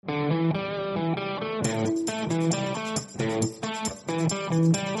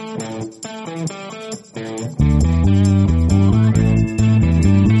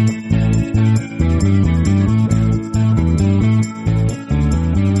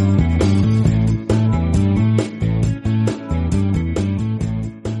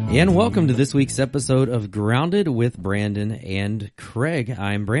And welcome to this week's episode of Grounded with Brandon and Craig.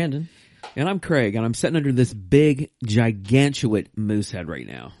 I'm Brandon. And I'm Craig, and I'm sitting under this big, gigantuate moose head right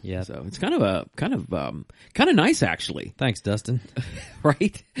now. Yeah. So it's kind of nice, actually. Thanks, Dustin.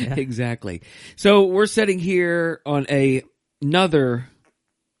 Right? Yeah. Exactly. So we're sitting here on another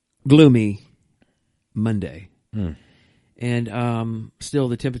gloomy Monday. And still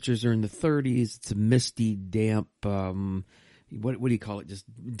the temperatures are in the 30s. It's a misty, damp, what do you call it? Just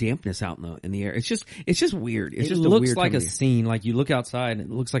dampness out in the air. It's just weird. It just looks like a scene. Like you look outside and it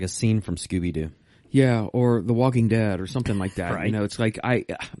looks like a scene from Scooby-Doo. Yeah, or The Walking Dead or something like that. Right. You know, it's like I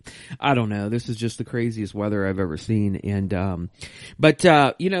don't know. This is just the craziest weather I've ever seen. And but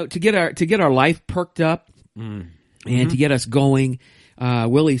you know, to get our life perked up and to get us going,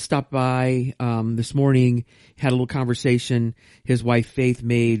 Willie stopped by this morning, had a little conversation. His wife Faith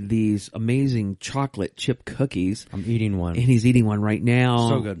made these amazing chocolate chip cookies. I'm eating one. And he's eating one right now.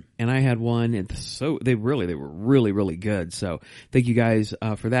 So good. And I had one, and they were really good. So thank you guys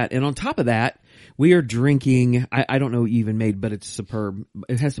for that. And on top of that, we are drinking, I don't know what you even made, but it's superb.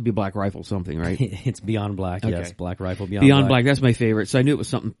 It has to be Black Rifle something, right? It's Beyond Black, Okay. yes. Black Rifle Beyond Black, that's my favorite. So I knew it was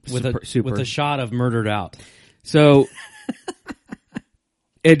something super. With a shot of Murdered Out. So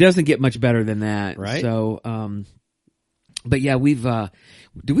it doesn't get much better than that. Right. So, but yeah,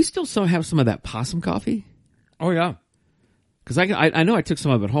 do we still have some of that possum coffee? Oh, yeah. Cause I know I took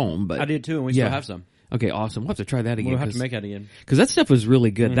some of it home, but I did too, and we still have some. Okay, awesome. We'll have to try that again. We'll have to make that again. Cause that stuff was really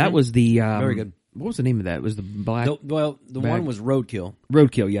good. That was the, very good. What was the name of that? It was the black? The one was Roadkill.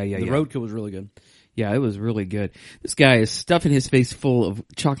 Roadkill, yeah. The Roadkill was really good. Yeah, it was really good. This guy is stuffing his face full of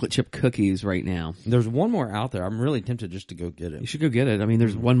chocolate chip cookies right now. There's one more out there. I'm really tempted just to go get it. You should go get it. I mean,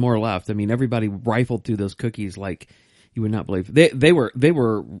 there's one more left. I mean, everybody rifled through those cookies like you would not believe.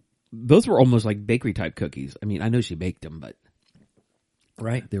 Those were almost like bakery type cookies. I mean, I know she baked them, but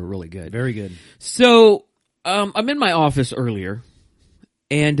right, they were really good. Very good. So, I'm in my office earlier,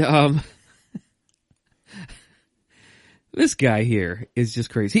 and this guy here is just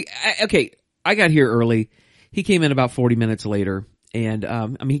crazy. I got here early. He came in about 40 minutes later, and I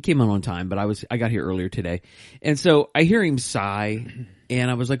mean, he came on time, but I got here earlier today, and so I hear him sigh,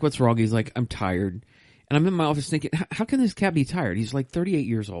 and I was like, "What's wrong?" He's like, "I'm tired." And I'm in my office thinking, how can this cat be tired? He's like 38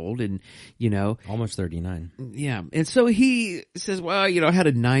 years old and, you know. Almost 39. Yeah. And so he says, well, you know, I had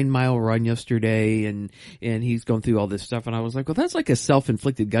a 9-mile run yesterday and he's going through all this stuff. And I was like, well, that's like a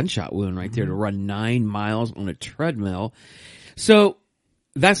self-inflicted gunshot wound right there to run 9 miles on a treadmill. So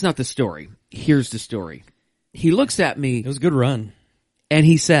that's not the story. Here's the story. He looks at me. It was a good run. And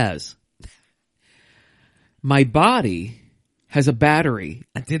he says, my body has a battery.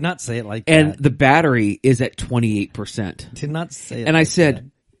 I did not say it like that. And the battery is at 28%. Did not say it and like I said, that.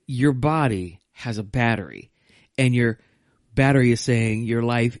 Your body has a battery. And your battery is saying your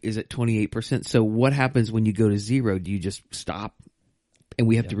life is at 28%. So what happens when you go to zero? Do you just stop? And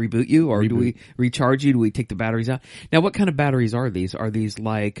we have to reboot you? Or do we recharge you? Do we take the batteries out? Now, what kind of batteries are these? Are these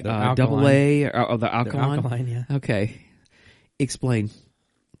like AA or the alkaline? The alkaline, yeah. Okay. Explain.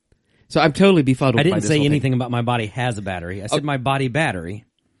 So I'm totally befuddled by this I didn't say whole anything thing. about my body has a battery. I said my body battery.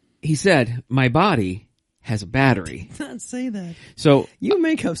 He said, my body has a battery. I did not say that. So you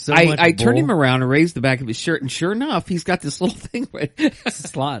make up so much I turned bull. him around and raised the back of his shirt, and sure enough, he's got this little thing right. It's a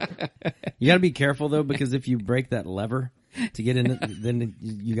slot. You got to be careful though, because if you break that lever to get in it, then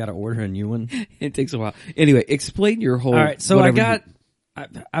you got to order a new one. It takes a while. Anyway, explain your whole. All right, so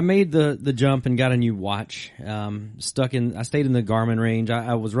I made the jump and got a new watch. I stayed in the Garmin range.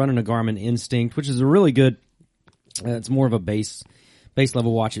 I was running a Garmin Instinct, which is a really good. It's more of a base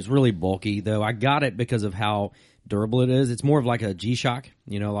level watch. It's really bulky though. I got it because of how durable it is. It's more of like a G-Shock.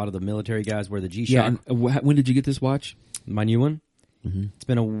 You know, a lot of the military guys wear the G-Shock. Yeah. When did you get this watch? My new one. Mm-hmm. It's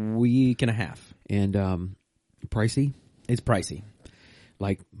been a week and a half. And pricey? It's pricey.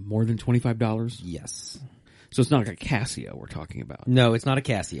 Like more than $25? Yes. So it's not like a Casio we're talking about. No, it's not a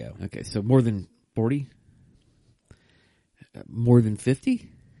Casio. Okay, so more than 40? More than 50?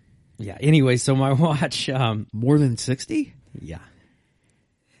 Yeah. Anyway, so my watch. More than 60? Yeah.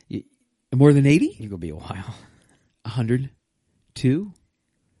 More than 80? You're gonna be a while. 100? 2?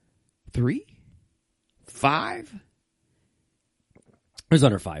 3? 5? It was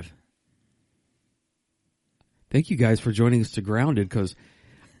under 5. Thank you guys for joining us to Grounded, because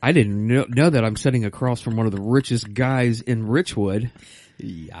I didn't know that I'm sitting across from one of the richest guys in Richwood.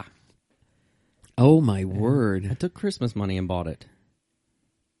 Yeah. Oh, my word. I took Christmas money and bought it.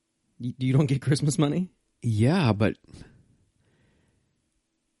 You don't get Christmas money? Yeah, but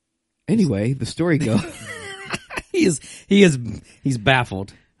anyway, the story goes. He's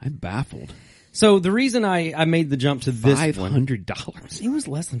baffled. I'm baffled. So the reason I made the jump to this one, $500. it was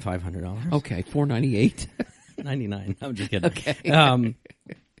less than $500. Okay, $498. 99. I'm just kidding. Okay.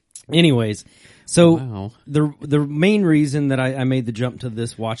 Anyways, so Wow. the main reason that I made the jump to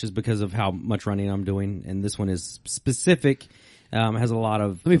this watch is because of how much running I'm doing, and this one is specific. Has a lot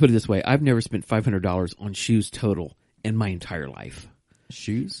of Let me put it this way: I've never spent $500 on shoes total in my entire life.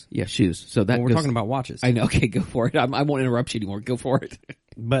 shoes. Yeah, shoes. So that Well, we're goes- talking about watches. I know. Okay, go for it. I won't interrupt you anymore. Go for it.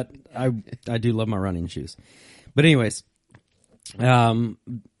 But I do love my running shoes. But anyways, the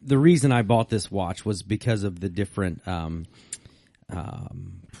reason I bought this watch was because of the different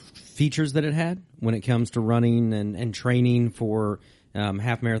features that it had when it comes to running and training for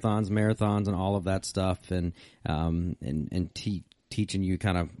half marathons, marathons, and all of that stuff, and teaching you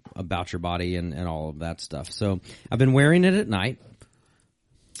kind of about your body and all of that stuff. So I've been wearing it at night,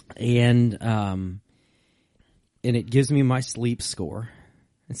 and it gives me my sleep score.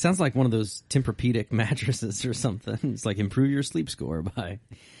 It sounds like one of those Tempur-Pedic mattresses or something. It's like improve your sleep score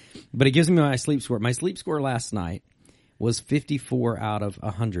but it gives me my sleep score. My sleep score last night was 54 out of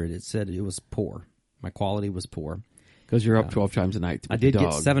 100. It said it was poor. My quality was poor. Because you're up 12 times a night. I did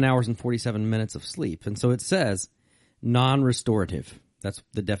get 7 hours and 47 minutes of sleep. And so it says non-restorative. That's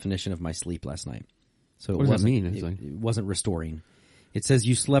the definition of my sleep last night. So What does that mean? It wasn't restoring. It says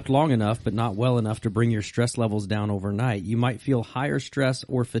you slept long enough, but not well enough to bring your stress levels down overnight. You might feel higher stress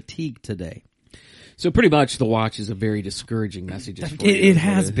or fatigue today. So pretty much the watch is a very discouraging message. It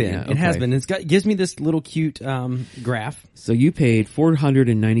has been. Yeah, It has okay. been. It gives me this little cute graph. So you paid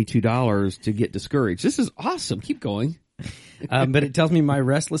 $492 to get discouraged. This is awesome. Keep going. But it tells me my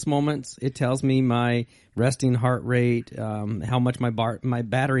restless moments. It tells me my resting heart rate, how much my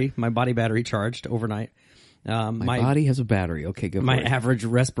body battery charged overnight. My body has a battery. Okay, go for My it. average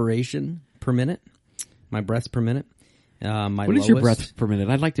respiration per minute, my breaths per minute. What is your breath per minute?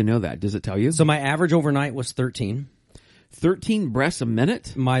 I'd like to know that. Does it tell you? So my average overnight was 13. 13 breaths a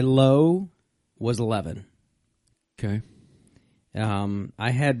minute? My low was 11. Okay.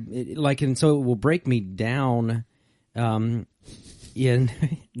 I had and so it will break me down.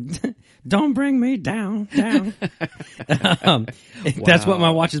 Don't bring me down. That's what my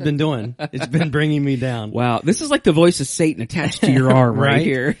watch has been doing. It's been bringing me down. Wow. This is like the voice of Satan attached to your arm right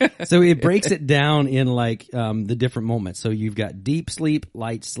here. So it breaks it down in the different moments. So you've got deep sleep,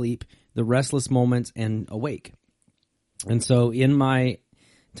 light sleep, the restless moments, and awake. And so in my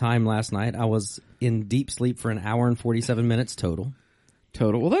time last night, I was in deep sleep for an hour and 47 minutes total.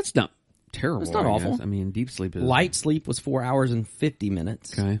 Well, that's not terrible. It's not awful. I mean, deep sleep is... Light sleep was 4 hours and 50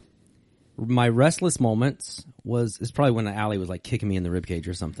 minutes. Okay. My restless moments it's probably when Allie was like kicking me in the ribcage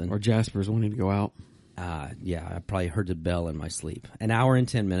or something. Or Jasper's wanting to go out. Yeah, I probably heard the bell in my sleep. An hour and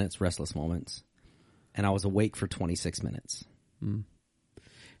 10 minutes, restless moments. And I was awake for 26 minutes. Mm.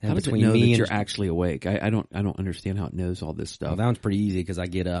 And How does it between know me that and you're actually awake? I don't understand how it knows all this stuff. Well, that one's pretty easy because I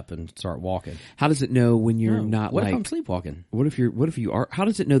get up and start walking. How does it know when you're not What like... if I'm sleepwalking? What if you are... How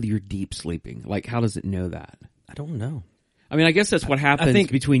does it know that you're deep sleeping? Like, how does it know that? I don't know. I mean, I guess that's what happens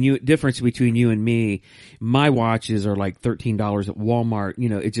difference between you and me. My watches are like $13 at Walmart. You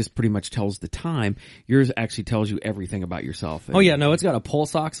know, it just pretty much tells the time. Yours actually tells you everything about yourself. Oh yeah, no, it's got a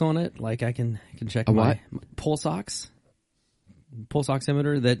pulse ox on it. Like I can check what? my pulse oximeter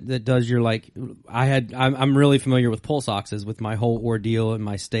that does your I'm really familiar with pulse oxes with my whole ordeal and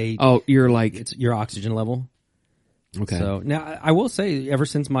my state. Oh, you're like... It's your oxygen level. Okay. So now I will say, ever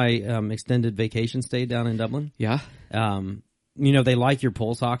since my extended vacation stay down in Dublin, Yeah? they like your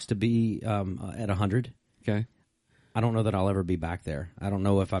pulse ox to be at 100. Okay. I don't know that I'll ever be back there. I don't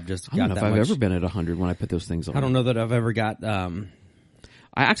know if I've just got I don't know that if I've much. ever been at 100 when I put those things on. I don't know that I've ever got.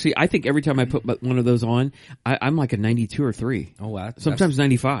 I think every time I put one of those on, I'm like a 92 or 3. Oh, wow, Sometimes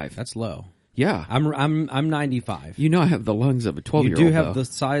 95. that's low. Yeah. I'm 95. You know I have the lungs of a 12-year-old. You do have the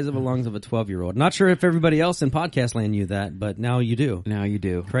size of the lungs of a 12-year-old. Not sure if everybody else in podcast land knew that, but now you do. Now you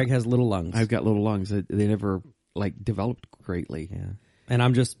do. Craig has little lungs. I've got little lungs. They never developed greatly. Yeah, and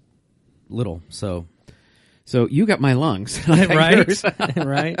I'm just little, so you got my lungs, right,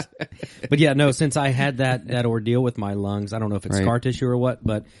 right. But yeah, no. Since I had that ordeal with my lungs, I don't know if it's Right. scar tissue or what,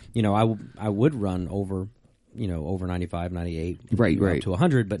 but I would run over 95, 98, Right. up to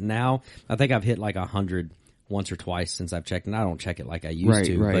 100. But now I think I've hit like 100 once or twice since I've checked, and I don't check it like I used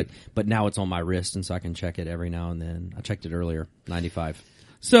to. Right. But now it's on my wrist, and so I can check it every now and then. I checked it earlier, 95.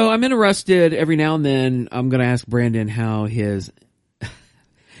 So I'm interested every now and then. I'm going to ask Brandon how his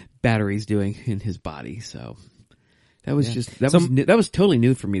battery's doing in his body. So that was that was totally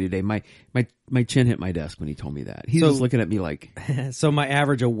new for me today. My chin hit my desk when he told me that. He's just looking at me like. So my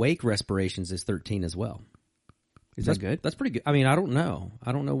average awake respirations is 13 as well. Is that good? That's pretty good. I mean, I don't know.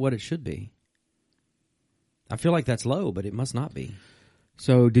 I don't know what it should be. I feel like that's low, but it must not be.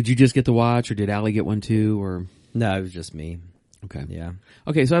 So did you just get the watch, or did Allie get one too, or? No, it was just me. Okay. Yeah.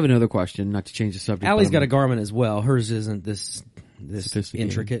 Okay, so I have another question, not to change the subject. Allie's got a Garmin as well. Hers isn't this Sophisticated.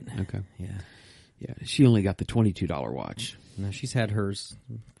 intricate. Okay. Yeah. Yeah, she only got the $22 watch. No, she's had hers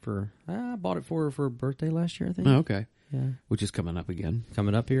for, I bought it for her for her birthday last year, I think. Oh, okay. Yeah. Which is coming up again.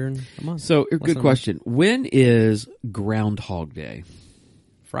 Coming up here in a month. So, Less good than a question. When is Groundhog Day? month.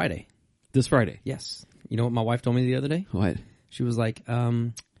 Friday. This Friday. Yes. You know what my wife told me the other day? What? She was like,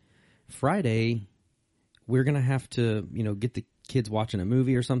 Friday, we're going to have to, get the kids watching a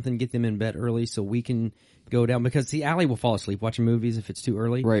movie or something, get them in bed early so we can go down. Because, see, Allie will fall asleep watching movies if it's too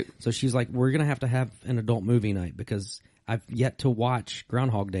early. Right. So she's like, we're going to have an adult movie night because I've yet to watch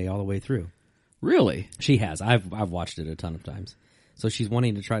Groundhog Day all the way through. Really? She has. I've watched it a ton of times. So she's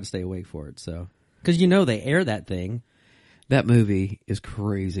wanting to try to stay awake for it. So, because they air that thing. That movie is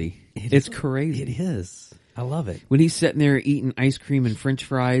crazy. It's crazy. It is. I love it. When he's sitting there eating ice cream and French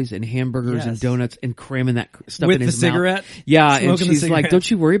fries and hamburgers and Yes. donuts and cramming that stuff With in his the cigarette? mouth. Yeah, and Smoking the she's like, cigarette.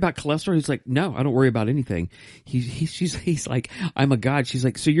 "Don't you worry about cholesterol?" He's like, "No, I don't worry about anything." He's like, "I'm a god." She's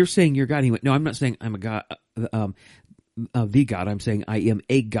like, "So you're saying you're God?" He went, "No, I'm not saying I'm a god. The God. I'm saying I am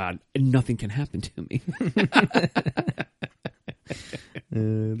a god, and nothing can happen to me."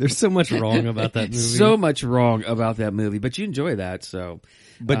 There's so much wrong about that movie. So much wrong about that movie, but you enjoy that, so.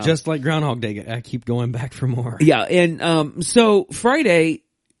 But just like Groundhog Day, I keep going back for more. Yeah, and so Friday,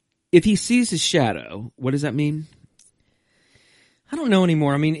 if he sees his shadow, what does that mean? I don't know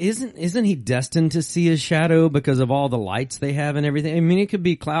anymore. I mean, isn't he destined to see his shadow because of all the lights they have and everything? I mean, it could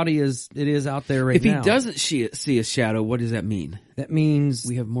be cloudy as it is out there right If now. he doesn't see a shadow, what does that mean? That means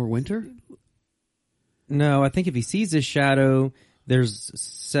We have more winter? no. I think if he sees his shadow, there's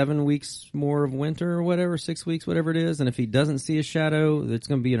 7 weeks more of winter or whatever, 6 weeks, whatever it is. And if he doesn't see a shadow, it's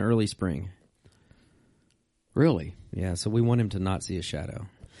going to be an early spring. Really? Yeah, so we want him to not see a shadow.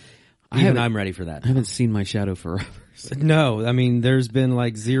 haven't- I'm ready for that. I haven't seen my shadow forever. No, I mean, there's been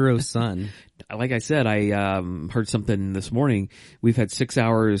like zero sun. Like I said, I heard something this morning. We've had 6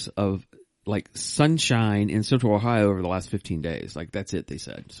 hours of like sunshine in Central Ohio over the last 15 days. Like that's it, they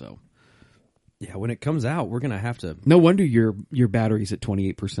said. So Yeah, when it comes out, we're going to have to. no wonder your battery's at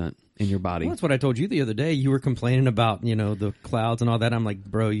 28% in your body. Well, that's what I told you the other day. You were complaining about, the clouds and all that. I'm like,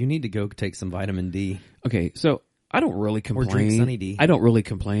 bro, you need to go take some vitamin D. Okay, so I don't really complain. Or drink Sunny D. I don't really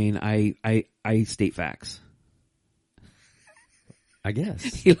complain. I state facts. I guess.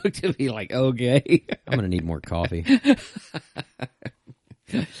 He looked at me like, okay. I'm going to need more coffee.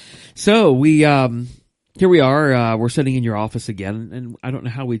 So we, here we are, we're sitting in your office again, and I don't know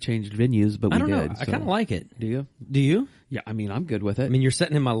how we changed venues, but we I don't know. did. I so. kind of like it. Do you? Do you? Yeah, I mean, I'm good with it. I mean, you're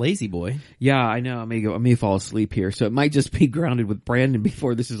sitting in my lazy boy. Yeah, I know. I may fall asleep here, so it might just be grounded with Brandon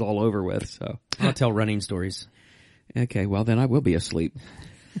before this is all over with, so. I'll tell running stories. Okay, well then I will be asleep.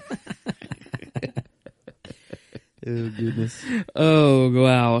 Oh, goodness. Oh,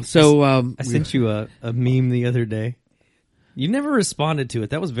 wow. So, I sent you a meme the other day. You never responded to it.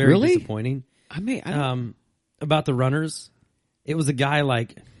 That was very Really? disappointing. I About the runners. It was a guy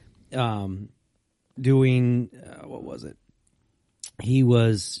like doing what was it? He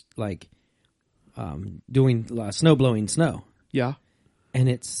was like doing snow blowing snow. yeah. And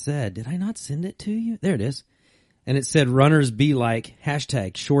it said, did I not send it to you? There it is. And it said runners be like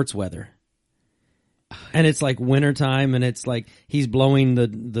 #shorts weather. And it's like wintertime, and it's like he's blowing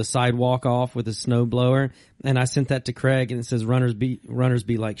the sidewalk off with a snow blower. And I sent that to Craig, and it says runners be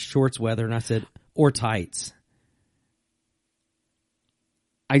like shorts weather. And I said, or tights.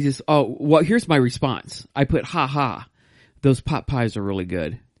 Well, here's my response. I put, ha, those pot pies are really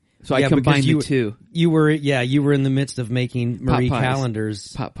good. So I combined the two. You were in the midst of making Marie Pot pies.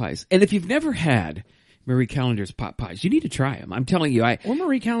 Callender's. Pot pies. And if you've never had Marie Callender's pot pies, you need to try them. I'm telling you, Or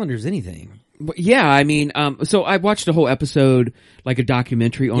Marie Callender's anything. yeah, I mean, so I watched a whole episode, like a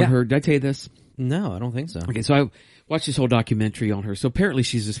documentary on her. Did I tell you this? No, I don't think so. Okay, so I watched this whole documentary on her. So apparently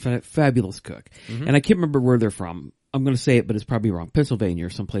she's this fabulous cook. And I can't remember where they're from. I'm going to say it, but it's probably wrong. Pennsylvania or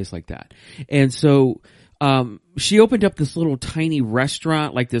someplace like that. And so, she opened up this little tiny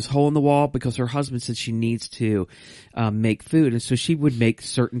restaurant, like this hole in the wall, because her husband said she needs to, make food. And so she would make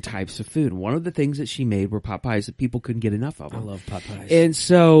certain types of food. One of the things that she made were pot pies that people couldn't get enough of I them. love pot pies. And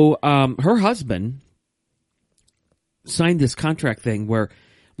so, her husband signed this contract thing where,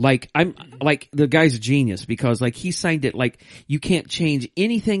 the guy's a genius because he signed it you can't change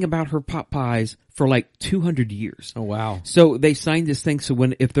anything about her pot pies for 200 years. Oh, wow. So they signed this thing. So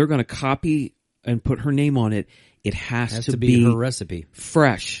if they're going to copy and put her name on it, it has to be her recipe.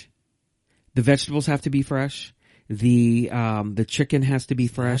 fresh. The vegetables have to be fresh. The chicken has to be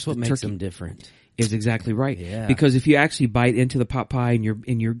fresh. That's what the makes turkey. them different. is exactly right. Yeah. Because if you actually bite into the pot pie and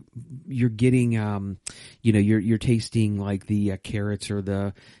you're getting, you're tasting like the carrots or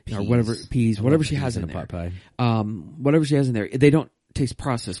the or whatever peas, whatever she has in a there. pot pie. Whatever she has in there, they don't taste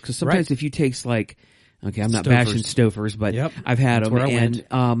processed. Because sometimes Right. if you taste like, okay, I'm not Stouffer's. bashing Stouffer's, but Yep. I've had That's them, where I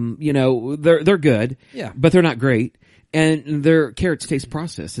and they're good. Yeah. but they're not great. And their carrots taste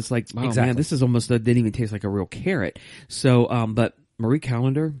processed. It's like, oh Exactly. man, this is almost didn't even taste like a real carrot. So, but Marie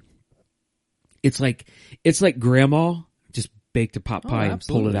Callender, it's like grandma just baked a pot pie and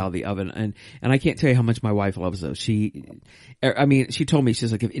pulled it absolutely. out of the oven. And I can't tell you how much my wife loves those. She told me,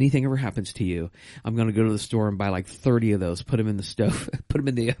 she's like, if anything ever happens to you, I'm going to go to the store and buy like 30 of those, put them in the stove, put them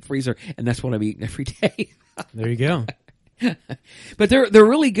in the freezer. And that's what I'm eating every day. There you go. But they're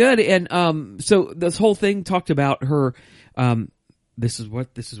really good. And, so this whole thing talked about her, this is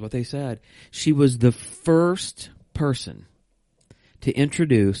what they said. She was the first person to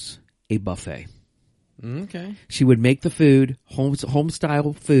introduce a buffet. Okay. She would make the food, home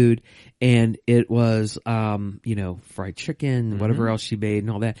style food, and it was, fried chicken, whatever else she made and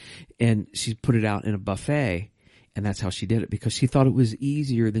all that. And she put it out in a buffet. And that's how she did it, because she thought it was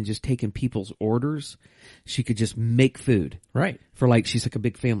easier than just taking people's orders. She could just make food. Right. She's like a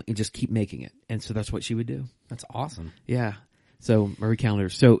big family and just keep making it. And so that's what she would do. That's awesome. Yeah. So Marie Callender.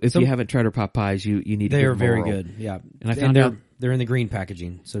 So if you haven't tried her pot pies, you need to. They give are them a very whirl. good. Yeah. And I found out they're in the green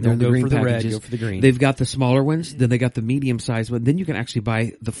packaging. So they're don't in the go green for the red, packages. go for the green. They've got the smaller ones, then they got the medium sized one. Then you can actually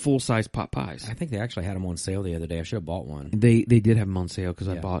buy the full size pot pies. I think they actually had them on sale the other day. I should have bought one. They did have them on sale because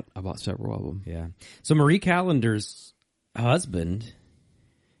Yeah. I bought several of them. Yeah. So Marie Callender's husband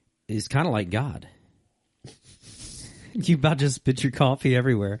is kind of like God. You about to spit your coffee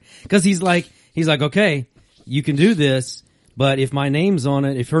everywhere. Cause he's like, okay, you can do this, but if my name's on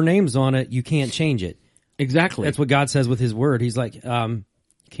it, if her name's on it, you can't change it. Exactly. That's what God says with his word. He's like, you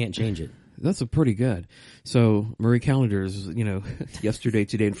can't change it. That's a pretty good. So Marie Callender is, yesterday,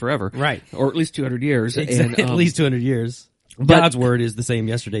 today, and forever. Right. Or at least 200 years. Exactly. And, At least 200 years. but- God's word is the same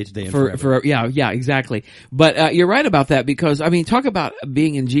yesterday, today, and forever. Yeah, exactly. But you're right about that, because talk about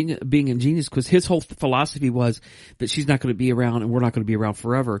being ingenious. Because his whole philosophy was that she's not going to be around, and we're not going to be around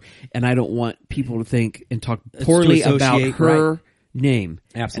forever. And I don't want people to think and talk poorly to about associate, her right. name.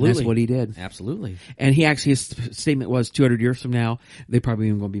 Absolutely. And that's what he did. Absolutely. And his statement was 200 years from now, they probably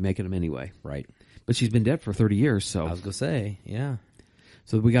even going to be making them anyway. Right. But she's been dead for 30 years, so I was going to say, yeah.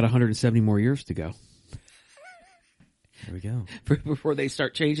 so we got 170 more years to go. There we go. Before they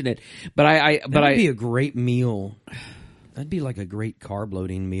start changing it. But That'd be a great meal. That'd be like a great carb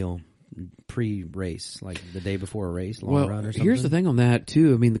loading meal pre-race, like the day before a race, long run or something. Here's the thing on that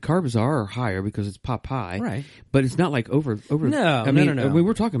too. The carbs are higher because it's pot pie, Right. But it's not like over. No, no.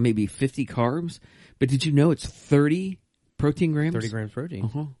 We're talking maybe 50 carbs, but did you know it's 30 protein grams? 30 grams protein.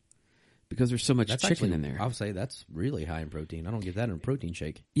 Uh-huh. Because there's so much That's chicken actually, in there. I would say that's really high in protein. I don't get that in a protein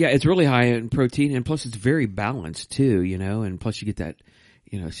shake. Yeah, it's really high in protein, and plus it's very balanced too, and plus you get that,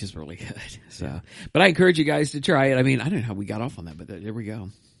 it's just really good. So, but I encourage you guys to try it. I don't know how we got off on that, but there we go.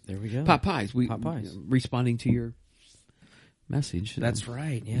 There we go. Pot pies. Pot pies. Responding to your message. That's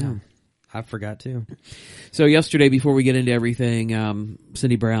right. Yeah. I forgot too. So yesterday, before we get into everything,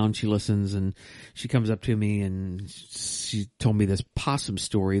 Cindy Brown, she listens and she comes up to me and she told me this possum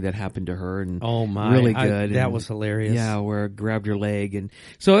story that happened to her. And Oh my. really good. That And, was hilarious. yeah, where I grabbed her leg. And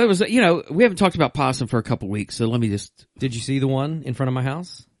so it was, we haven't talked about possum for a couple weeks. So let me just. Did you see the one in front of my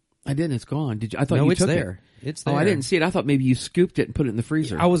house? I didn't. It's gone. Did you? I thought No, you it's took there. it. It's there. Oh, I didn't see it. I thought maybe you scooped it and put it in the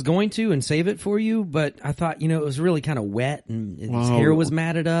freezer. I was going to and save it for you, but I thought, it was really kind of wet and his Wow. hair was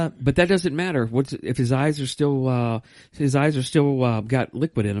matted up. But that doesn't matter. If his eyes are still got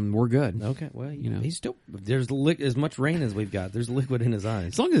liquid in them, we're good. Okay, well, he's still, there's as much rain as we've got. There's liquid in his eyes.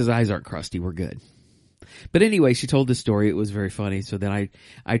 As long as his eyes aren't crusty, we're good. But anyway, she told this story. It was very funny. So then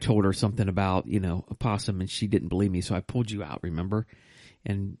I told her something about, a possum, and she didn't believe me. So I pulled you out, remember?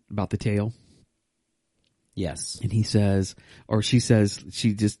 And about the tail. Yes. And he says, or she says,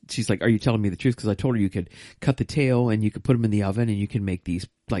 she's like, are you telling me the truth? Because I told her you could cut the tail and you could put them in the oven and you can make these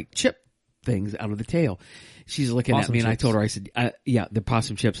like chip things out of the tail. She's looking Possum at me and I chips. told her, I said, yeah, the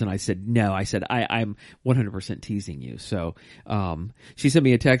possum chips. And I said, no, I'm 100% teasing you. So, she sent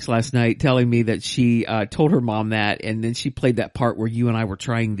me a text last night telling me that she, told her mom that, and then she played that part where you and I were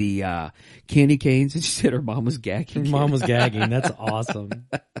trying the, candy canes, and she said her mom was gagging. Her mom was gagging. That's awesome.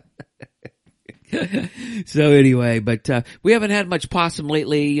 So anyway, but we haven't had much possum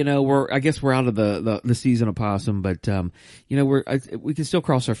lately. I guess we're out of the season of possum, but we can still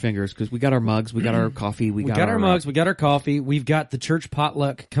cross our fingers because we got our mugs, we got our coffee, we got our mugs, we got our coffee. We've got the church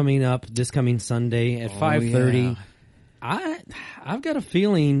potluck coming up this coming Sunday at 5:30. yeah. I've got a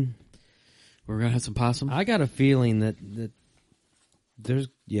feeling We're going to have some possum? I got a feeling that there's,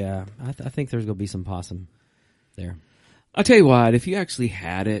 I think there's going to be some possum there. I'll tell you what, if you actually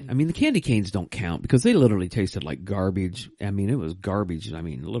had it, I mean, the candy canes don't count because they literally tasted like garbage. I mean, it was garbage. I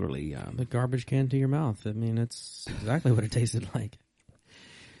mean, literally. The garbage can to your mouth. I mean, it's exactly what it tasted like.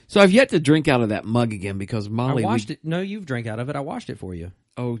 So I've yet to drink out of that mug again because Molly. I washed it. No, you've drank out of it. I washed it for you.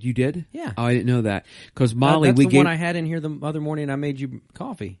 Oh, you did? Yeah. Oh, I didn't know that. Because Molly, that's the one I had in here the other morning. I made you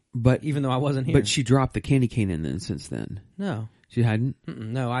coffee, but even though I wasn't here. But she dropped the candy cane in then since then. No. She hadn't?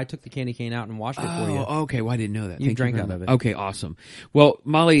 No, I took the candy cane out and washed it for you. Oh, okay. Well, I didn't know that. You drank out of it. Okay, awesome. Well,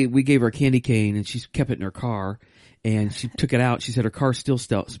 Molly, we gave her a candy cane, and she kept it in her car, and she took it out. She said her car still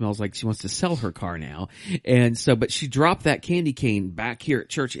smells like she wants to sell her car now. And so, but she dropped that candy cane back here at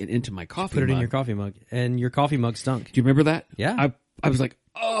church and into my coffee mug. Put it in your coffee mug, and your coffee mug stunk. Do you remember that? Yeah. I was like,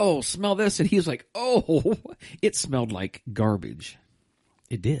 oh, smell this. And he was like, oh, it smelled like garbage.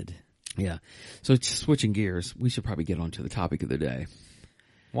 It did. Yeah. So switching gears, we should probably get on to the topic of the day.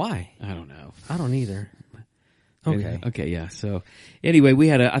 Why? I don't know. I don't either. Okay. Okay. Yeah. So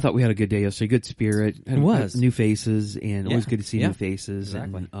anyway, I thought we had a good day yesterday. Good spirit. It was. New faces, and always good to see new faces.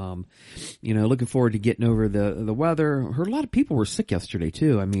 Exactly. And, looking forward to getting over the weather. I heard a lot of people were sick yesterday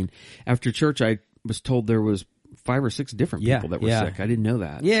too. I mean, after church, I was told there was 5 or 6 different people that were sick. I didn't know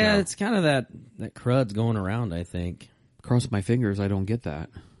that. Yeah. So. It's kind of that crud's going around, I think. Cross my fingers. I don't get that.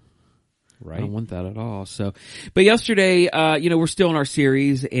 Right. I don't want that at all. So, but yesterday, we're still in our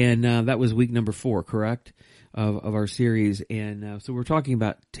series, and that was week number 4, correct, of our series, and so we're talking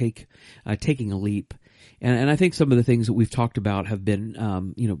about taking a leap, and I think some of the things that we've talked about have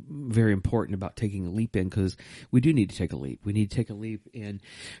been, very important about taking a leap in, because we do need to take a leap. We need to take a leap, and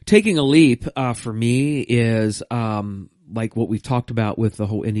taking a leap for me is like what we've talked about with the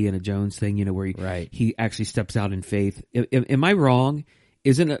whole Indiana Jones thing, where he actually steps out in faith. Am I wrong?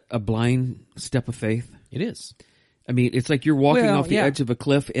 Isn't it a blind step of faith? It is. I mean, it's like you're walking off the edge of a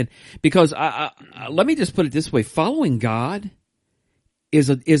cliff, and because let me just put it this way: following God is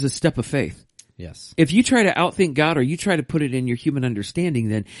a step of faith. Yes. If you try to outthink God or you try to put it in your human understanding,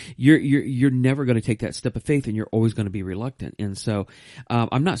 then you're never going to take that step of faith, and you're always going to be reluctant. And so,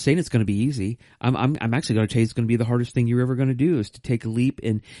 I'm not saying it's going to be easy. I'm actually going to tell you it's going to be the hardest thing you're ever going to do, is to take a leap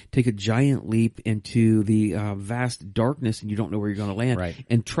and take a giant leap into the vast darkness, and you don't know where you're going to land, right,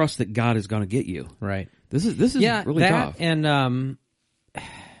 and trust that God is going to get you. Right. This is really tough. And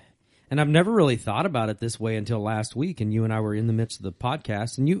I've never really thought about it this way until last week, and you and I were in the midst of the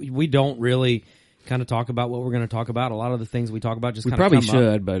podcast, and we don't really kind of talk about what we're going to talk about. A lot of the things we talk about just we kind of probably come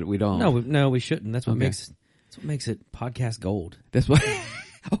should, up. But we don't. No, we shouldn't. That's what makes it podcast gold. That's what.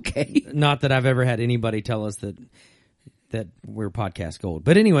 Okay. Not that I've ever had anybody tell us that we're podcast gold.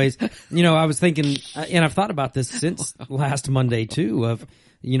 But anyways, I was thinking, and I've thought about this since last Monday too, of,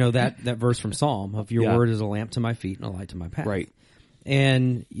 that verse from Psalm of your word is a lamp to my feet and a light to my path. Right.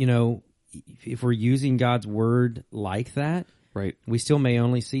 And, if we're using God's word like that, right, we still may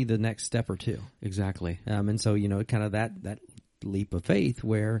only see the next step or two. Exactly. And so, kind of that leap of faith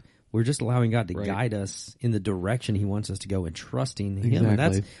where we're just allowing God to guide us in the direction he wants us to go and trusting him.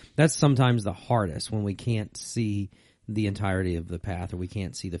 Exactly. And that's sometimes the hardest, when we can't see the entirety of the path, or we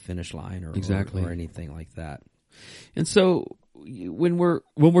can't see the finish line, or anything like that. And so when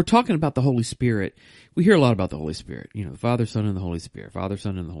we're talking about the Holy Spirit, we hear a lot about the Holy Spirit. The Father, Son, and the Holy Spirit. Father,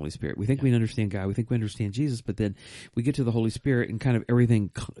 Son, and the Holy Spirit. We think we understand God. We think we understand Jesus, but then we get to the Holy Spirit, and kind of everything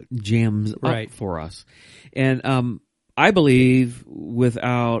jams up for us. And I believe,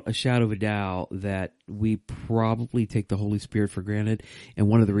 without a shadow of a doubt, that we probably take the Holy Spirit for granted. And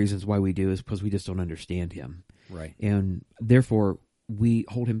one of the reasons why we do is because we just don't understand him. Right. And therefore, we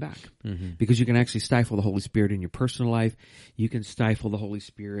hold him back, because you can actually stifle the Holy Spirit in your personal life. You can stifle the Holy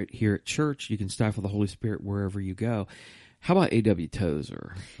Spirit here at church. You can stifle the Holy Spirit wherever you go. How about A.W.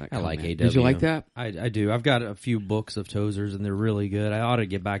 Tozer? I like A.W. Did you like that? I do. I've got a few books of Tozer's, and they're really good. I ought to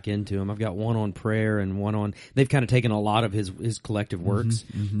get back into them. I've got one on prayer and one on. They've kind of taken a lot of his collective works,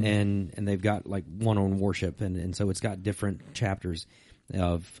 and they've got like one on worship, and so it's got different chapters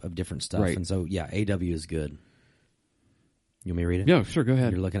of different stuff. Right. And so A.W. is good. You want me to read it? Yeah, sure. Go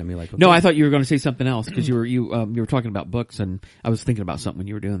ahead. You're looking at me like, okay. No, I thought you were going to say something else, because you were talking about books, and I was thinking about something when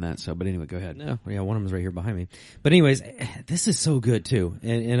you were doing that. So, but anyway, go ahead. No, one of them is right here behind me. But anyways, this is so good too,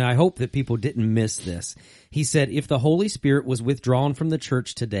 and I hope that people didn't miss this. He said, if the Holy Spirit was withdrawn from the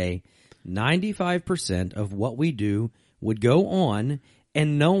church today, 95% of what we do would go on,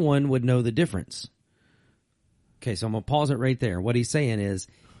 and no one would know the difference. Okay, so I'm going to pause it right there. What he's saying is,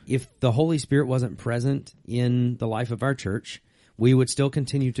 if the Holy Spirit wasn't present in the life of our church, we would still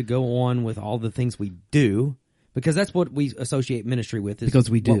continue to go on with all the things we do, because that's what we associate ministry with. Is because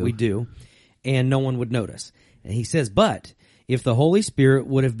we do. What we do. and no one would notice. And he says, but if the Holy Spirit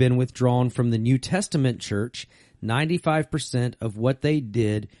would have been withdrawn from the New Testament church, 95% of what they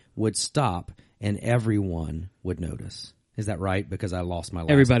did would stop and everyone would notice. Is that right? Because I lost my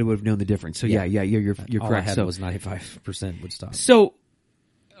last Everybody would have known the difference. So yeah, you're All correct. I had So was 95% would stop. So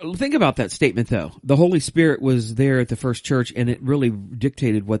think about that statement, though. The Holy Spirit was there at the first church, and it really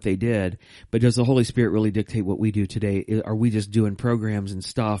dictated what they did. But does the Holy Spirit really dictate what we do today? Are we just doing programs and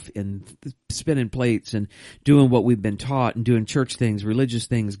stuff and spinning plates and doing what we've been taught and doing church things, religious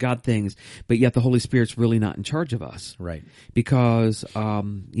things, God things, but yet the Holy Spirit's really not in charge of us? Right. Because,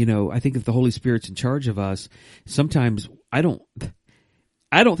 I think if the Holy Spirit's in charge of us, sometimes I don't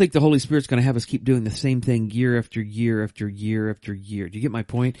think the Holy Spirit's going to have us keep doing the same thing year after year after year after year. Do you get my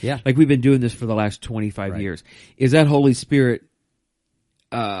point? Yeah. Like we've been doing this for the last 25 Right. years. Is that Holy Spirit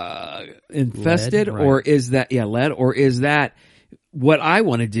infested, Led, right. or is that led, or is that what I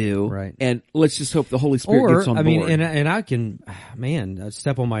want to do? Right. And let's just hope the Holy Spirit gets on I board. mean, and I can, I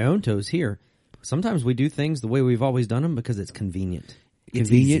step on my own toes here. Sometimes we do things the way we've always done them because it's convenient. It's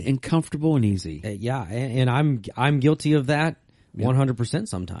convenient easy. and comfortable and easy. Yeah, and I'm guilty of that 100%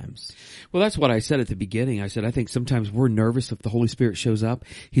 sometimes. Well, that's what I said at the beginning. I said, I think sometimes we're nervous if the Holy Spirit shows up.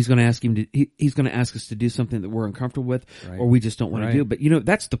 He's going to ask he's going to ask us to do something that we're uncomfortable with, Right. or we just don't want Right. to do. But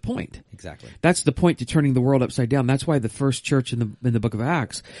that's the point. Exactly. That's the point to turning the world upside down. That's why the first church in the book of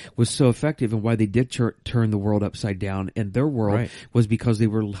Acts was so effective, and why they did turn the world upside down. And their world Right. was because they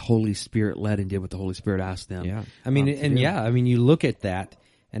were Holy Spirit led and did what the Holy Spirit asked them. Yeah. I mean, you look at that,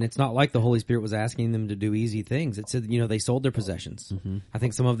 and it's not like the Holy Spirit was asking them to do easy things. It said, they sold their possessions. Mm-hmm. I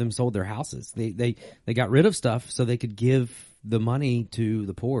think some of them sold their houses. They got rid of stuff so they could give the money to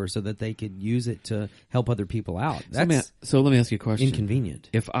the poor, so that they could use it to help other people out. That's So let me ask you a question. inconvenient.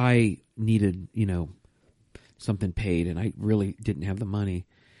 If I needed, something paid and I really didn't have the money,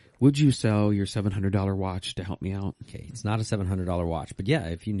 would you sell your $700 watch to help me out? Okay, it's not a $700 watch, but yeah,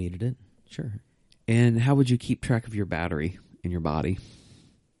 if you needed it, sure. And how would you keep track of your battery in your body?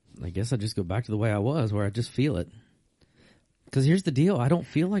 I guess I just go back to the way I was, where I just feel it. Because here's the deal. I don't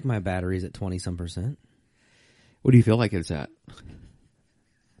feel like my battery's at 20-some%. What do you feel like it's at?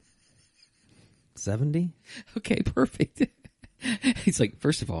 70? Okay, perfect. He's like,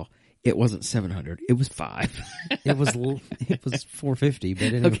 first of all, it wasn't 700. It was 5. It was 450, but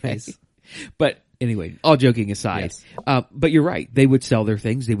anyways. Okay. But anyway, all joking aside, Yes. but you're right. They would sell their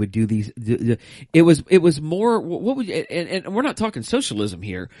things. They would do these. It was more. What would and we're not talking socialism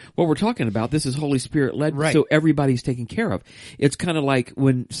here. What we're talking about, this is Holy Spirit led, Right. so everybody's taken care of. It's kind of like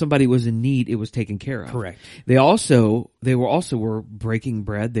when somebody was in need, it was taken care of. Correct. They were breaking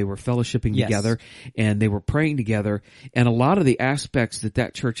bread. They were fellowshipping Yes. together, and they were praying together. And a lot of the aspects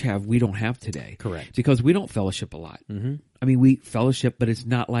that church have, we don't have today. Correct. Because we don't fellowship a lot. Mm-hmm. I mean, we fellowship, but it's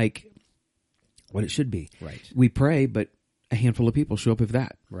not like what it should be. Right. We pray, but a handful of people show up, if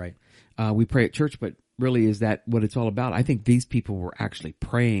that. Right. We pray at church, but really, is that what it's all about? I think these people were actually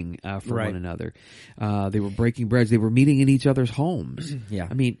praying for Right. one another. They were breaking breads. They were meeting in each other's homes. Yeah.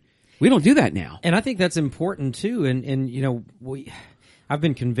 I mean, we don't do that now. And I think that's important too. And I've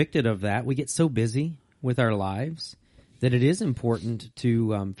been convicted of that. We get so busy with our lives that it is important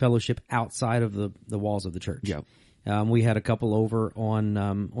to fellowship outside of the walls of the church. Yeah. We had a couple over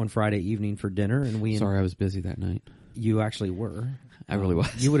on Friday evening for dinner, and Sorry, I was busy that night. You actually were. I really was.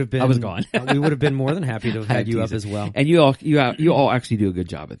 You would have been. I was gone. We would have been more than happy to have had you up as well. And you all actually do a good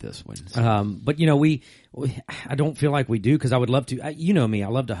job at this one. So. But I don't feel like we do, because I would love to. You know me, I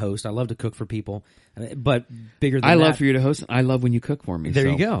love to host. I love to cook for people. But bigger than I that, love for you to host. I love when you cook for me. There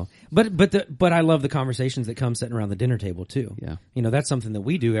so. you go. But I love the conversations that come sitting around the dinner table too. Yeah. That's something that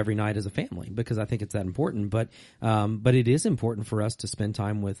we do every night as a family, because I think it's that important. But it is important for us to spend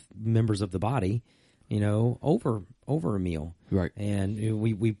time with members of the body, over a meal. Right. And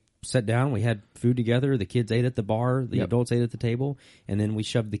we sat down, we had food together, the kids ate at the bar, the adults ate at the table, and then we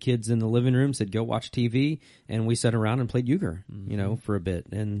shoved the kids in the living room, said go watch TV, and we sat around and played euchre, for a bit.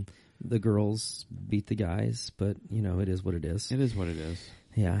 And the girls beat the guys, but it is what it is. It is what it is.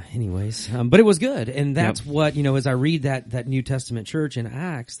 Yeah. Anyways, but it was good, and that's what as I read that New Testament church in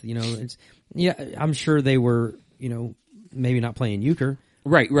Acts, it's I'm sure they were maybe not playing euchre,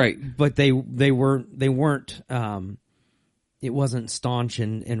 Right. but they weren't. It wasn't staunch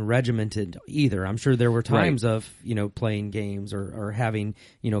and regimented either. I'm sure there were times of playing games or having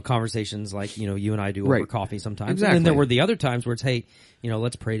conversations like you and I do over coffee sometimes. Exactly. And then there were the other times where it's, hey,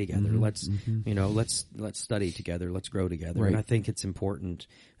 let's pray together. Let's let's study together. Let's grow together. Right. And I think it's important.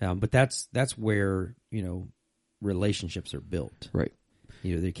 But that's where relationships are built. Right.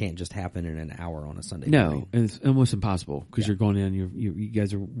 They can't just happen in an hour on a Sunday No, morning. and it's almost impossible because you're going in. You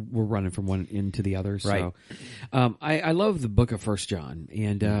guys we're running from one end to the other. Right. So, I love the book of First John,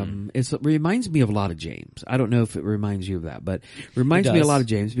 and it reminds me of a lot of James. I don't know if it reminds you of that, but it reminds me a lot of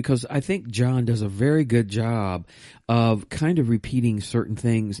James because I think John does a very good job of kind of repeating certain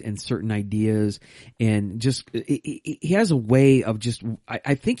things and certain ideas, and just he has a way of just.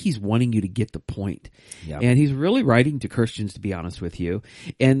 I think he's wanting you to get the point, and he's really writing to Christians, to be honest with you.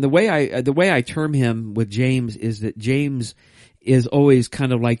 And the way I term him with James is that James is always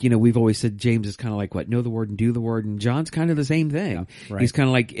kind of like, we've always said James is kind of like what? Know the word and do the word. And John's kind of the same thing. Yeah, right. He's kind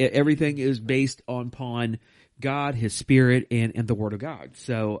of like everything is based upon God, His Spirit, and the Word of God.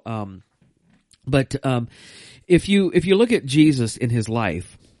 So, if you look at Jesus in His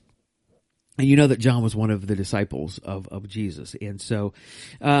life, and you know that John was one of the disciples of Jesus. And so,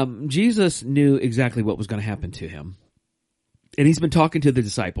 Jesus knew exactly what was going to happen to him. And he's been talking to the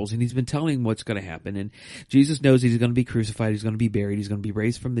disciples, and he's been telling them what's going to happen. And Jesus knows he's going to be crucified, he's going to be buried, he's going to be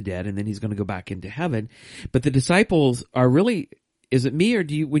raised from the dead, and then he's going to go back into heaven. But the disciples are really, is it me, or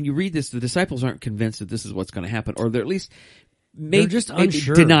when you read this, the disciples aren't convinced that this is what's going to happen, or they're at least maybe just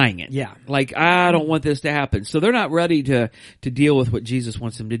unsure, denying it. Yeah. Like, I don't want this to happen. So they're not ready to deal with what Jesus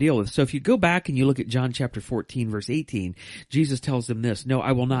wants them to deal with. So if you go back and you look at John chapter 14, verse 18, Jesus tells them this: "No,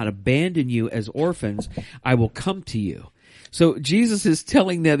 I will not abandon you as orphans. I will come to you." So Jesus is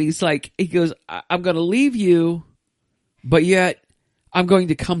telling them, he goes, I'm going to leave you, but yet I'm going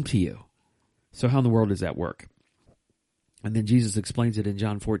to come to you. So how in the world does that work? And then Jesus explains it in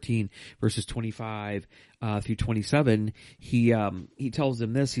John 14, verses 25 through 27. He tells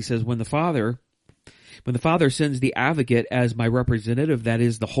them this. He says, when the Father sends the advocate as my representative, that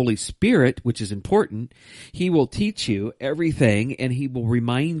is the Holy Spirit, which is important, He will teach you everything, and He will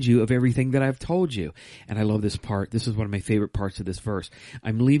remind you of everything that I've told you. And I love this part. This is one of my favorite parts of this verse.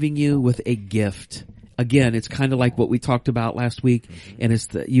 I'm leaving you with a gift. Again, it's kind of like what we talked about last week, and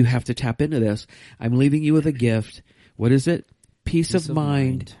you have to tap into this. I'm leaving you with a gift. What is it? Peace of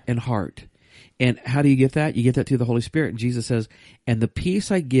mind and heart. And how do you get that? You get that through the Holy Spirit. And Jesus says, and the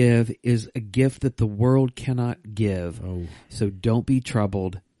peace I give is a gift that the world cannot give. Oh. So don't be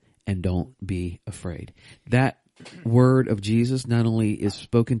troubled and don't be afraid. That word of Jesus not only is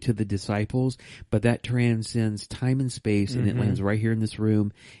spoken to the disciples, but that transcends time and space, and it lands right here in this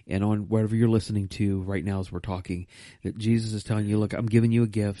room and on whatever you're listening to right now as we're talking. That Jesus is telling you, look, I'm giving you a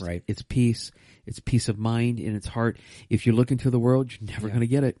gift. Right. It's peace. It's peace of mind in its heart. If you're looking to the world, you're never going to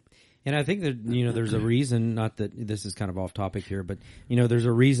get it. And I think that, there's a reason, not that this is kind of off topic here, but, there's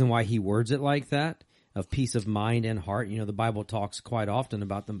a reason why he words it like that, of peace of mind and heart. The Bible talks quite often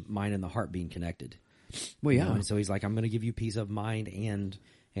about the mind and the heart being connected. Well, yeah. And so he's like, I'm going to give you peace of mind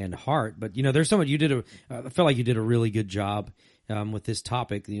and heart. But, there's so much, I feel like you did a really good job, with this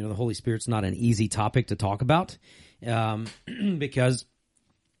topic. The Holy Spirit's not an easy topic to talk about, because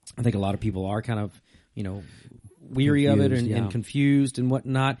I think a lot of people are kind of, weary of it and confused and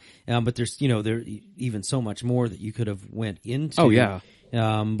whatnot. But there's, there even so much more that you could have went into. Oh, yeah.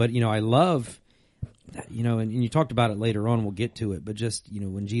 But, I love that, and you talked about it later on, we'll get to it, but just,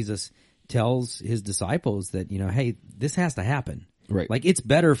 when Jesus tells his disciples that, hey, this has to happen. Right. Like, it's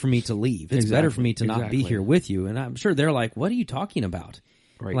better for me to leave. It's better for me to not be here with you. And I'm sure they're like, what are you talking about?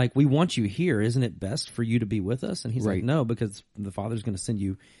 Right. Like, we want you here. Isn't it best for you to be with us? And he's like, no, because the Father's going to send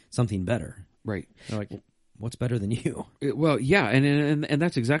you something better. Right. They're like, what's better than you? Well, yeah, and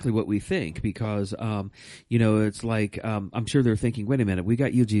that's exactly what we think, because it's like, I'm sure they're thinking, wait a minute, we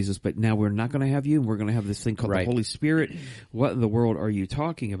got you, Jesus, but now we're not going to have you, and we're going to have this thing called the Holy Spirit. What in the world are you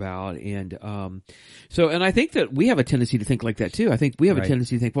talking about? And and I think that we have a tendency to think like that too. I think we have a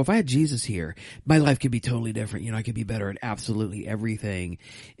tendency to think, well, if I had Jesus here, my life could be totally different. I could be better at absolutely everything.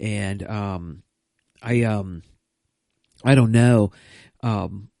 And I don't know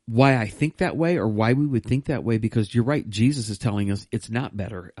why I think that way, or why we would think that way, because you're right, Jesus is telling us it's not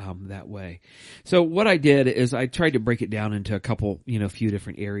better that way. So what I did is I tried to break it down into a couple, few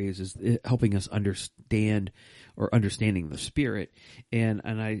different areas, is helping us understand, or understanding the Spirit. And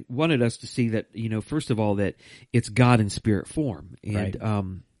I wanted us to see that, first of all, that it's God in spirit form.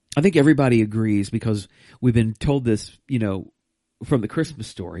 And I think everybody agrees, because we've been told this, from the Christmas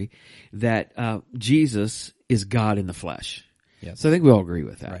story, that Jesus is God in the flesh. Yes. So I think we all agree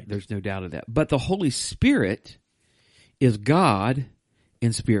with that. Right. There's no doubt of that. But the Holy Spirit is God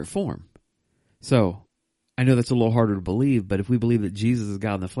in spirit form. So I know that's a little harder to believe, but if we believe that Jesus is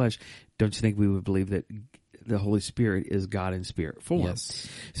God in the flesh, don't you think we would believe that the Holy Spirit is God in spirit form? Yes.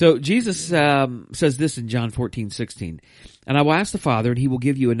 So Jesus says this in John 14:16, and I will ask the Father, and He will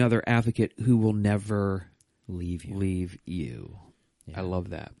give you another advocate who will never leave you. Yeah. I love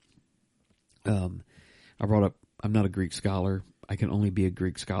that. I brought up, I'm not a Greek scholar. I can only be a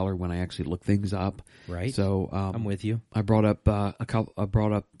Greek scholar when I actually look things up. Right. So, I'm with you. I brought up I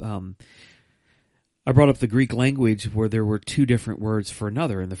brought up the Greek language where there were two different words for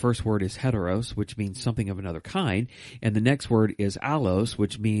another, and the first word is heteros, which means something of another kind, and the next word is allos,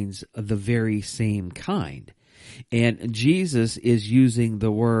 which means the very same kind. And Jesus is using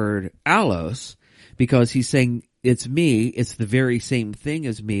the word allos because he's saying, it's me, it's the very same thing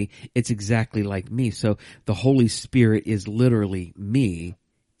as me, it's exactly like me. So the Holy Spirit is literally me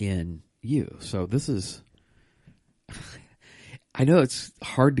in you. So this is, I know it's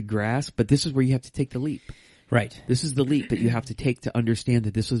hard to grasp, but this is where you have to take the leap. Right. This is the leap that you have to take to understand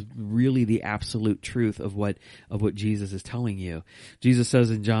that this is really the absolute truth of what Jesus is telling you. Jesus says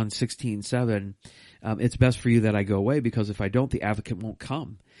in John 16:7, it's best for you that I go away, because if I don't, the advocate won't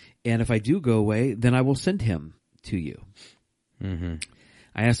come. And if I do go away, then I will send him to you. Mm-hmm.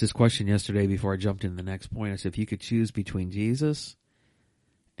 I asked this question yesterday before I jumped into the next point. I said, if you could choose between Jesus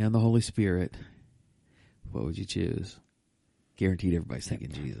and the Holy Spirit, what would you choose? Guaranteed everybody's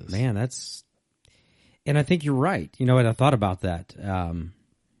thinking Jesus. Man, and I think you're right. You know what? I thought about that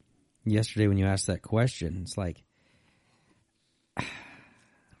yesterday when you asked that question. It's like,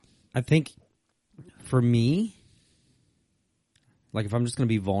 I think for me, like if I'm just going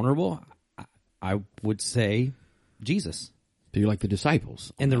to be vulnerable, I would say Jesus. So you're like the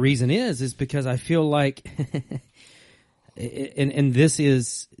disciples. And the reason is because I feel like, and this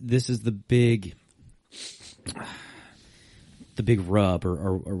is the big rub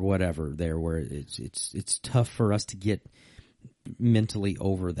or whatever there, where it's tough for us to get mentally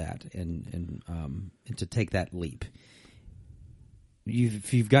over that and to take that leap.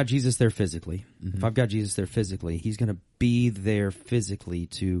 If you've got Jesus there physically, if I've got Jesus there physically, he's going to be there physically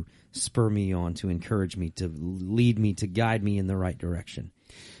to spur me on, to encourage me, to lead me, to guide me in the right direction.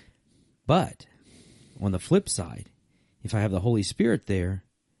 But on the flip side, if I have the Holy Spirit there,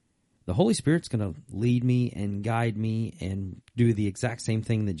 the Holy Spirit's going to lead me and guide me and do the exact same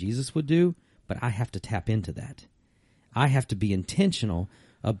thing that Jesus would do, but I have to tap into that. I have to be intentional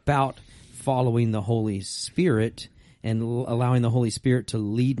about following the Holy Spirit and allowing the Holy Spirit to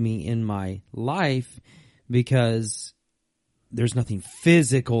lead me in my life, because there's nothing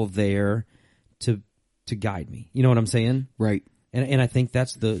physical there to guide me. You know what I'm saying? Right. And I think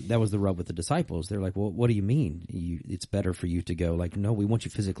that was the rub with the disciples. They're like, well, what do you mean? It's better for you to go. Like, no, we want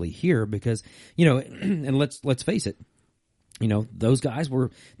you physically here because, and let's face it, those guys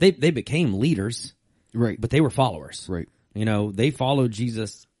they became leaders, right? But they were followers, right? They followed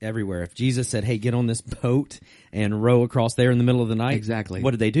Jesus everywhere. If Jesus said, "Hey, get on this boat and row across there in the middle of the night," exactly.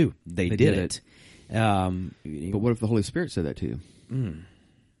 What did they do? They did it. But what if the Holy Spirit said that to you?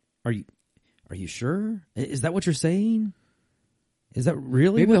 Are you sure? Is that what you're saying? Is that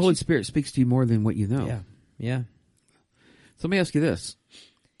really? Maybe the Holy Spirit speaks to you more than what you know. Yeah. So let me ask you this.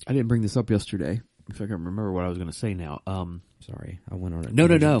 I didn't bring this up yesterday. If I can remember what I was going to say now. Sorry, I went on it. No,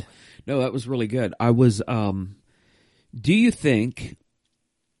 that was really good. I was. Do you think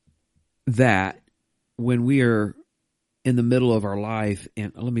that when we are in the middle of our life,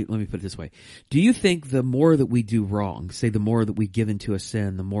 and let me put it this way: do you think the more that we do wrong, say the more that we give into a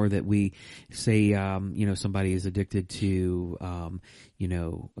sin, the more that we say, somebody is addicted to,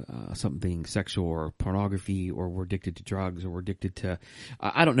 something sexual or pornography, or we're addicted to drugs, or we're addicted to,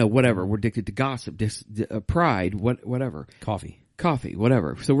 I don't know, whatever. We're addicted to gossip, pride, whatever. Coffee,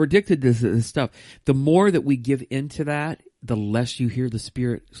 whatever. So we're addicted to this stuff. The more that we give into that, the less you hear the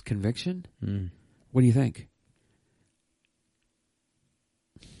Spirit's conviction. What do you think?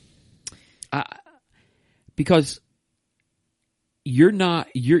 Because I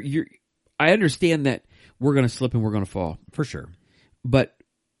understand that we're going to slip and we're going to fall. For sure. But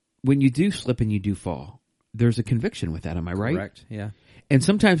when you do slip and you do fall, there's a conviction with that. Am I right? Correct. Yeah. And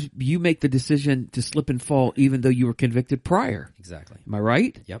sometimes you make the decision to slip and fall even though you were convicted prior. Exactly. Am I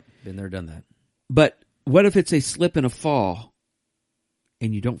right? Yep. Been there, done that. But what if it's a slip and a fall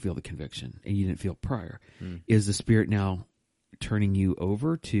and you don't feel the conviction and you didn't feel prior? Is the Spirit now turning you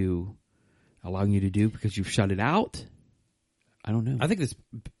over to allowing you to do because you've shut it out? I don't know. I think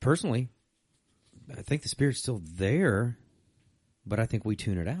personally, I think the Spirit's still there, but I think we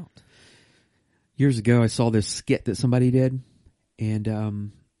tune it out. Years ago, I saw this skit that somebody did.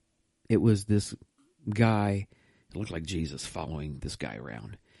 And it was this guy, it looked like Jesus following this guy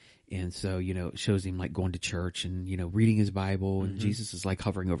around. And so, it shows him like going to church and, reading his Bible, and Jesus is like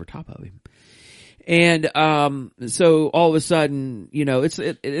hovering over top of him. And so all of a sudden,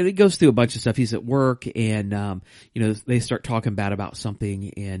 it goes through a bunch of stuff. He's at work and, they start talking bad about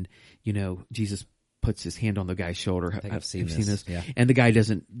something, and, Jesus puts his hand on the guy's shoulder. I think I've seen this. this. Yeah. And the guy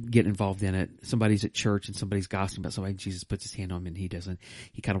doesn't get involved in it. Somebody's at church and somebody's gossiping about somebody. Jesus puts his hand on him and he doesn't.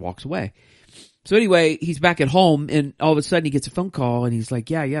 He kind of walks away. So anyway, he's back at home and all of a sudden he gets a phone call and he's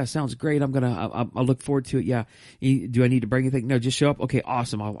like, yeah, sounds great. I'll look forward to it. Yeah. Do I need to bring anything? No, just show up. Okay,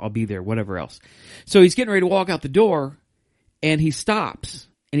 awesome. I'll be there, whatever else. So he's getting ready to walk out the door and he stops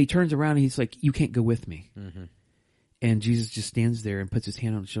and he turns around and he's like, you can't go with me. Mm-hmm. And Jesus just stands there and puts his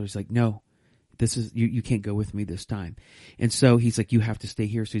hand on his shoulder. He's like, no. This is, you can't go with me this time. And so he's like, you have to stay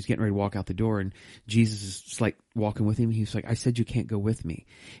here. So he's getting ready to walk out the door and Jesus is like walking with him. He's like, I said, you can't go with me.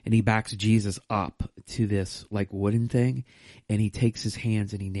 And he backs Jesus up to this like wooden thing and he takes his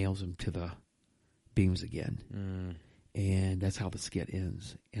hands and he nails them to the beams again. And that's how the skit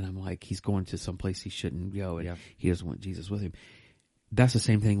ends. And I'm like, he's going to some place he shouldn't go and he doesn't want Jesus with him. That's the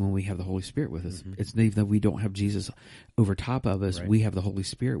same thing when we have the Holy Spirit with us. It's not even that we don't have Jesus over top of us. Right. We have the Holy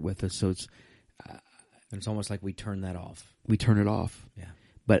Spirit with us. So it's almost like we turn that off. We turn it off. Yeah.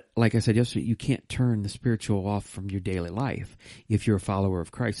 But like I said yesterday, you can't turn the spiritual off from your daily life if you're a follower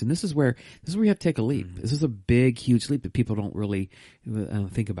of Christ. And this is where you have to take a leap. This is a big, huge leap that people don't really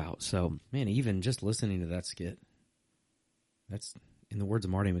think about. So, man, even just listening to that skit, that's, in the words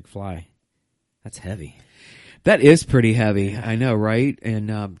of Marty McFly, that's heavy. That is pretty heavy. Yeah. I know, right? And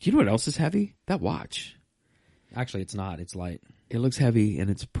do you know what else is heavy? That watch. Actually, it's not. It's light. It looks heavy, and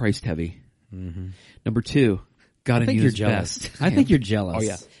it's priced heavy. Mm-hmm. Number 2, God in you is best. I think you're jealous. Oh,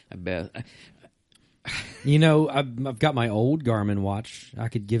 yeah. I bet. You know, I've got my old Garmin watch. I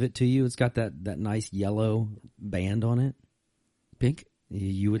could give it to you. It's got that nice yellow band on it. Pink?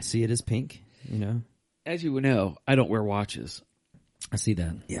 You would see it as pink, you know. As you would know, I don't wear watches. I see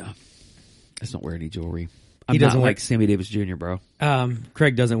that. Yeah. I just don't wear any jewelry. He doesn't like Sammy Davis Jr., bro.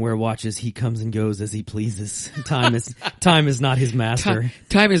 Craig doesn't wear watches. He comes and goes as he pleases. Time is not his master.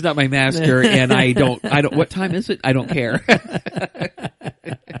 Time is not my master, and I don't. What time is it? I don't care.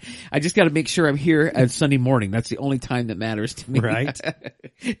 I just got to make sure I'm here at Sunday morning. That's the only time that matters to me. Right?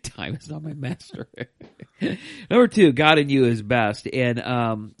 Time is not my master. Number 2, God in you is best.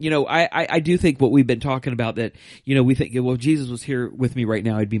 And, you know, I do think what we've been talking about that, you know, we think, well, if Jesus was here with me right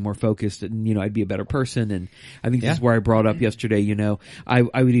now, I'd be more focused and, you know, I'd be a better person. And I think this is where I brought up yesterday, you know, I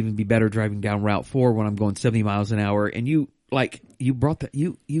would even be better driving down Route 4 when I'm going 70 miles an hour. And you brought that,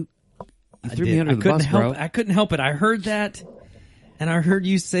 you threw me under the bus, bro. I couldn't help it. I heard that. And I heard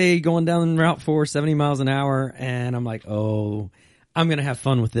you say going down Route 4, 70 miles an hour, and I'm like, oh, I'm going to have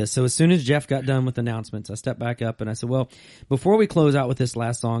fun with this. So as soon as Jeff got done with announcements, I stepped back up and I said, well, before we close out with this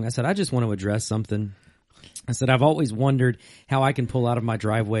last song, I said, I just want to address something. I said, I've always wondered how I can pull out of my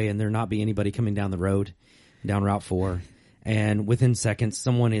driveway and there not be anybody coming down the road, down Route 4, and within seconds,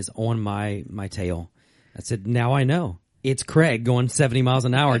 someone is on my tail. I said, now I know. It's Craig going 70 miles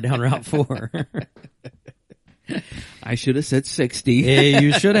an hour down Route 4. I should have said 60. Yeah,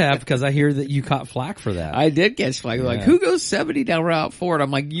 you should have, because I hear that you caught flack for that. I did catch flack. Like, who goes 70 down Route 4? And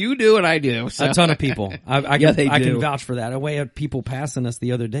I'm like, you do and I do. So. A ton of people. I can vouch for that. We had people passing us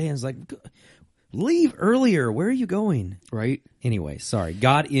the other day and it's like, leave earlier. Where are you going? Right. Anyway, sorry.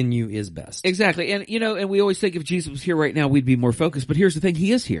 God in you is best. Exactly. And, you know, and we always think if Jesus was here right now, we'd be more focused. But here's the thing.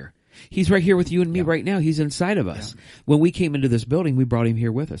 He is here. He's right here with you and me right now. He's inside of us. Yeah. When we came into this building, we brought him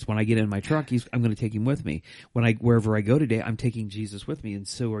here with us. When I get in my truck, I'm going to take him with me. Wherever I go today, I'm taking Jesus with me, and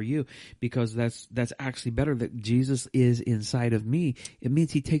so are you, because that's actually better that Jesus is inside of me. It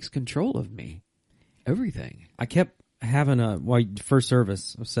means he takes control of me. Everything. I kept having first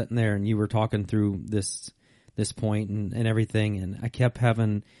service, I was sitting there and you were talking through this point and everything, and I kept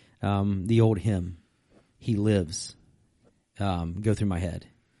having the old hymn, He Lives, go through my head.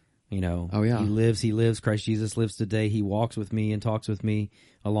 You know, He lives, Christ Jesus lives today. He walks with me and talks with me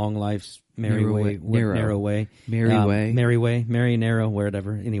along life's merry way, narrow,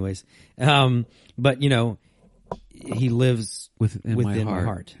 wherever. Anyways, but you know, He lives within my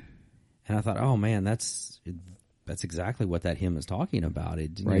heart. And I thought, oh man, that's exactly what that hymn is talking about.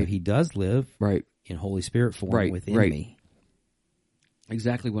 You know, He does live in Holy Spirit form within me.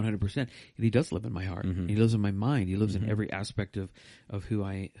 Exactly, 100%. And he does live in my heart. Mm-hmm. He lives in my mind. He lives in every aspect of who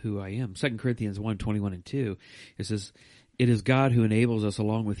I am. 2 Corinthians 1:21-2, it says, it is God who enables us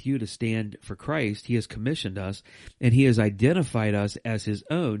along with you to stand for Christ. He has commissioned us, and he has identified us as his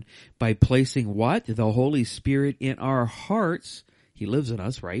own by placing what? The Holy Spirit in our hearts. He lives in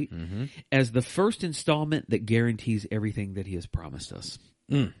us, right? Mm-hmm. As the first installment that guarantees everything that he has promised us.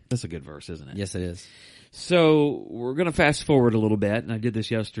 That's a good verse, isn't it? Yes, it is. So we're going to fast forward a little bit, and I did this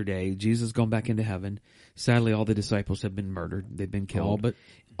yesterday. Jesus has gone back into heaven. Sadly, all the disciples have been murdered. They've been killed.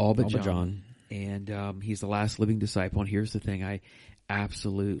 All but John. And he's the last living disciple. And here's the thing.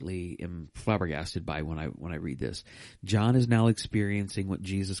 absolutely am flabbergasted by when I read this. John is now experiencing what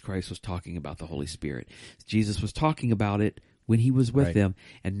Jesus Christ was talking about, the Holy Spirit. Jesus was talking about it when he was with them,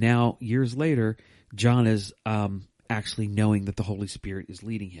 and now years later, John is actually knowing that the Holy Spirit is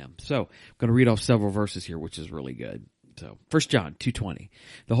leading him. So I'm going to read off several verses here, which is really good. So 1 John 2:20,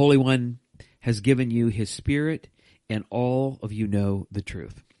 the Holy One has given you his Spirit, and all of you know the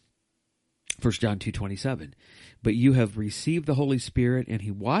truth. 1 John 2:27, but you have received the Holy Spirit, and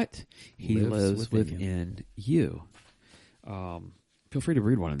he what? He lives within you. Feel free to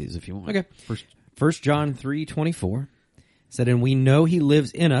read one of these if you want. Okay. 1 John 3:24 said, and we know he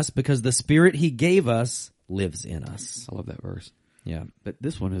lives in us because the Spirit he gave us lives in us. I love that verse. Yeah. But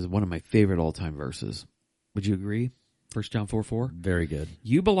this one is one of my favorite all-time verses. Would you agree? 1 John 4:4. Very good.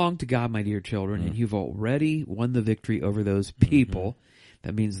 You belong to God, my dear children, and you've already won the victory over those people.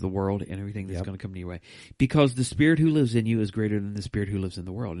 That means the world and everything that's going to come to your way. Because the Spirit who lives in you is greater than the Spirit who lives in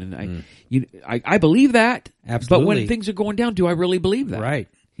the world. And I believe that. Absolutely. But when things are going down, do I really believe that? Right.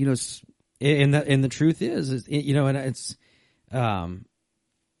 You know, and the truth is, you know, and it's,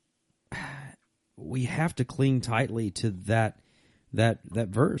 we have to cling tightly to that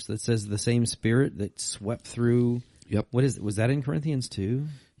verse that says the same Spirit that swept through. Yep. What is it? Was that in Corinthians 2?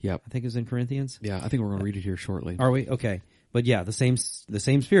 Yep. I think it was in Corinthians. Yeah, I think we're going to read it here shortly. Are we? Okay. But yeah, the same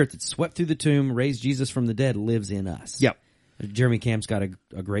Spirit that swept through the tomb, raised Jesus from the dead, lives in us. Yep. Jeremy Camp's got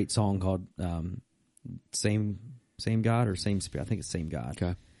a great song called Same God or Same Spirit. I think it's Same God.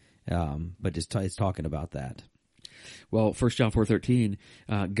 Okay. But it's talking about that. Well, 1 John 4:13,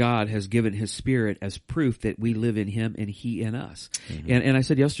 God has given his Spirit as proof that we live in him and he in us. And I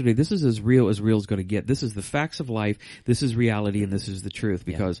said yesterday, this is as real is going to get. This is the facts of life. This is reality, and this is the truth.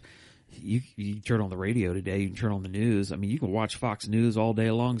 Because you turn on the radio today, you can turn on the news. I mean, you can watch Fox News all day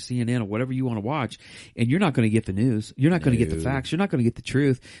long, CNN, or whatever you want to watch, and you're not going to get the news. You're not going to get the facts. You're not going to get the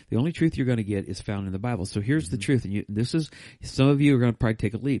truth. The only truth you're going to get is found in the Bible. So here's the truth, and this is, some of you are going to probably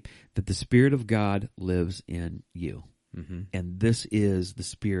take a leap, that the Spirit of God lives in you. And this is the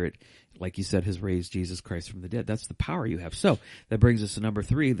Spirit, like you said, has raised Jesus Christ from the dead. That's the power you have. So that brings us to number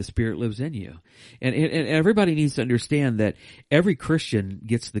 3, the Spirit lives in you. And everybody needs to understand that every Christian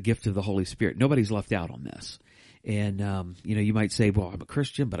gets the gift of the Holy Spirit. Nobody's left out on this. And, you know, you might say, well, I'm a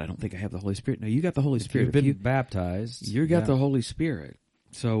Christian, but I don't think I have the Holy Spirit. No, you got the Holy Spirit. You've been baptized. You got the Holy Spirit.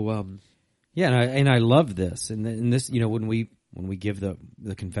 So, yeah, and I love this. And this, you know, when we give the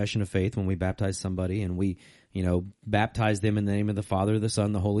confession of faith, when we baptize somebody and we, you know, baptize them in the name of the Father, the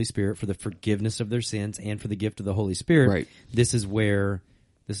Son, the Holy Spirit for the forgiveness of their sins and for the gift of the Holy Spirit. Right. This is where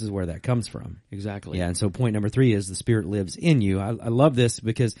that comes from. Exactly. Yeah. And so point number 3 is the Spirit lives in you. I love this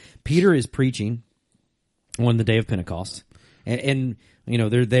because Peter is preaching on the day of Pentecost and you know,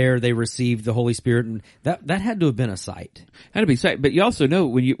 they're there, they received the Holy Spirit, and that had to have been a sight. Had to be a sight. But you also know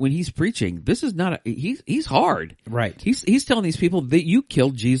when he's preaching, this is not he's hard. Right. He's telling these people that you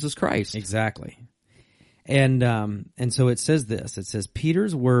killed Jesus Christ. Exactly. And so it says this. It says,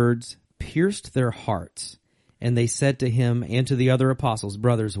 Peter's words pierced their hearts, and they said to him and to the other apostles,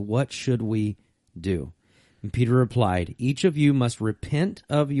 brothers, what should we do? And Peter replied, each of you must repent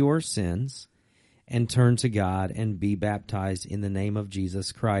of your sins and turn to God and be baptized in the name of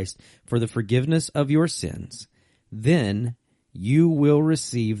Jesus Christ for the forgiveness of your sins. Then you will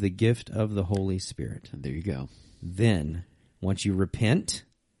receive the gift of the Holy Spirit. And there you go. Then, once you repent,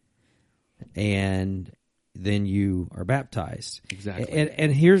 and then you are baptized. Exactly.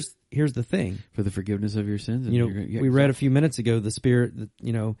 And here's the thing. For the forgiveness of your sins. And you know, we read a few minutes ago, the Spirit that,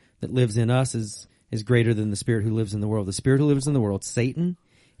 you know, that lives in us is greater than the Spirit who lives in the world. The Spirit who lives in the world, Satan,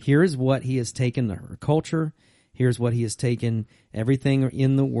 here is what he has taken our culture. Here's what he has taken everything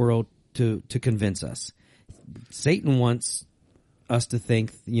in the world to convince us. Satan wants us to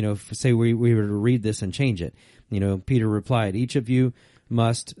think, you know, say we were to read this and change it. You know, Peter replied, each of you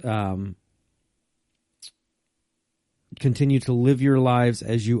must continue to live your lives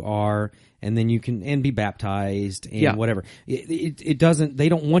as you are, and then you can and be baptized and whatever. It doesn't. They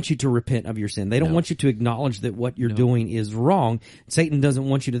don't want you to repent of your sin. They don't want you to acknowledge that what you're doing is wrong. Satan doesn't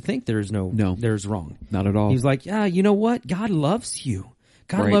want you to think there's wrong. Not at all. He's like, yeah, you know what? God loves you.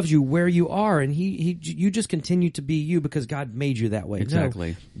 God loves you where you are, and you just continue to be you because God made you that way.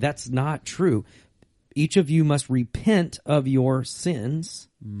 Exactly. No, that's not true. Each of you must repent of your sins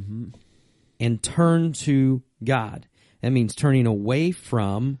and turn to God. That means turning away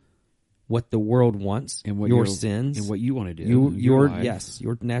from what the world wants, and what your sins, and what you want to do, your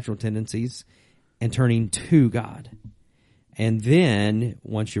natural tendencies, and turning to God. And then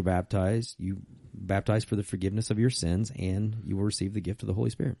once you're baptized, you baptize for the forgiveness of your sins, and you will receive the gift of the Holy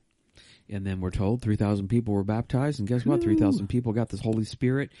Spirit. And then we're told 3,000 people were baptized, and guess what? 3,000 people got this Holy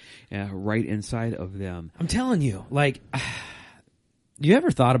Spirit right inside of them. I'm telling you, like, you ever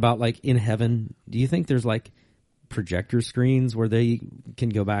thought about, like, in heaven, do you think there's, like, projector screens where they can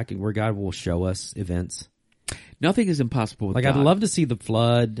go back and where God will show us events? Nothing is impossible with Like, God. I'd love to see the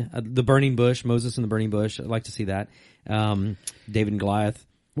flood, the burning bush, Moses and the burning bush. I'd like to see that. David and Goliath.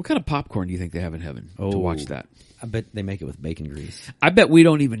 What kind of popcorn do you think they have in heaven to watch that? I bet they make it with bacon grease. I bet we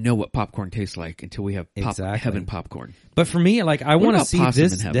don't even know what popcorn tastes like until we have Exactly. heaven popcorn. But for me, like, I want to about see possum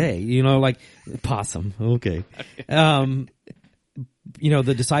this in heaven? day, you know, like possum. Okay. You know,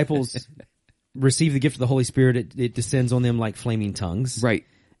 the disciples receive the gift of the Holy Spirit. It descends on them like flaming tongues. Right.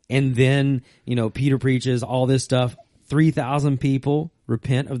 And then, you know, Peter preaches all this stuff. 3,000 people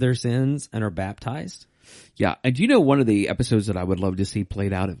repent of their sins and are baptized. Yeah. And you know, one of the episodes that I would love to see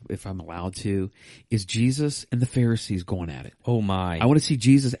played out, if I'm allowed to, is Jesus and the Pharisees going at it. Oh my. I want to see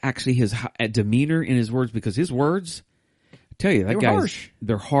Jesus actually, his demeanor in his words, because his words, I tell you, that guy's harsh.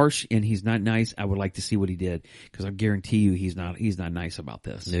 They're harsh and he's not nice. I would like to see what he did, because I guarantee you he's not nice about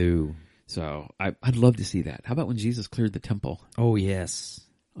this. No. So I'd love to see that. How about when Jesus cleared the temple? Oh yes.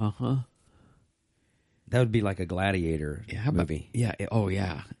 Uh-huh. That would be like a gladiator movie. Yeah. Oh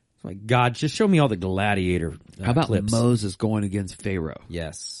yeah. It's like, God, just show me all the gladiator How about clips. Moses going against Pharaoh?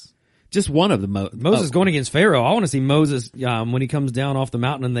 Yes. Just one of the Moses going against Pharaoh. I want to see Moses when he comes down off the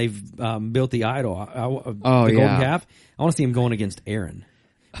mountain and they've built the idol, the golden calf. I want to see him going against Aaron.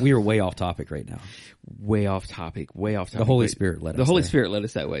 We are way off topic right now. Way off topic. The Holy Spirit led us. The Holy Spirit led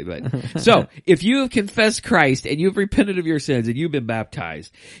us that way. But so, if you have confessed Christ and you've repented of your sins and you've been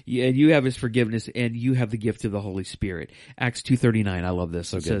baptized and you have His forgiveness and you have the gift of the Holy Spirit, Acts 2:39. I love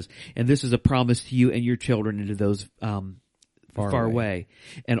this. It says, "And this is a promise to you and your children and to those far away,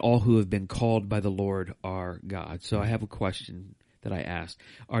 and all who have been called by the Lord our God." So I have a question that I asked: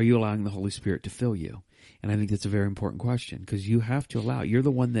 are you allowing the Holy Spirit to fill you? And I think that's a very important question, because you have to allow. You're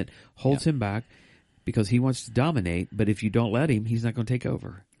the one that holds him back because he wants to dominate. But if you don't let him, he's not going to take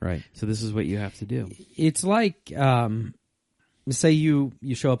over. Right. So this is what you have to do. It's like, say you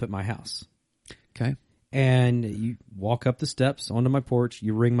show up at my house. Okay. And you walk up the steps onto my porch.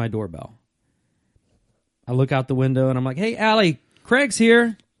 You ring my doorbell. I look out the window and I'm like, "Hey, Allie, Craig's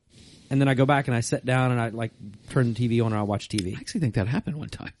here." And then I go back and I sit down and I like turn the TV on and I watch TV. I actually think that happened one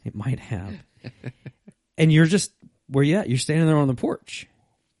time. It might have. And you're just, where you at? You're standing there on the porch.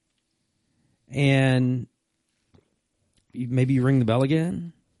 And maybe you ring the bell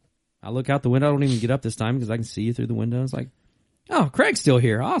again. I look out the window. I don't even get up this time because I can see you through the window. It's like, "Oh, Craig's still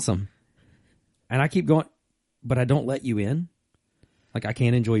here. Awesome." And I keep going, but I don't let you in. Like, I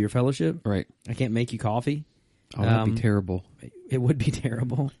can't enjoy your fellowship. Right. I can't make you coffee. Oh, that'd be terrible. It would be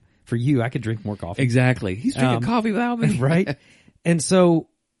terrible. For you, I could drink more coffee. Exactly. He's drinking coffee without me. Right? And so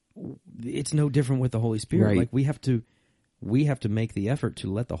it's no different with the Holy Spirit. Right. Like, we have to make the effort to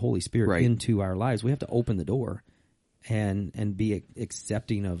let the Holy Spirit into our lives. We have to open the door and be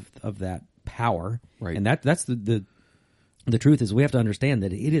accepting of that power. Right. And that's the truth is we have to understand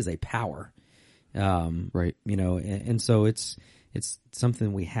that it is a power. Right. You know, and so it's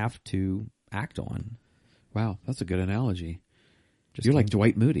something we have to act on. Wow. That's a good analogy. You're like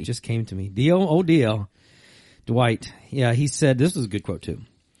Dwight Moody. Just came to me. DL. Dwight. Yeah, he said, this was a good quote too.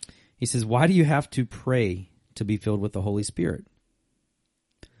 He says, "Why do you have to pray to be filled with the Holy Spirit?"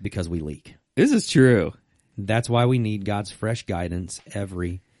 Because we leak. This is true. That's why we need God's fresh guidance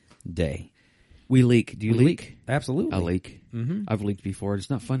every day. We leak. Do you leak? Absolutely. I leak. Mm-hmm. I've leaked before. It's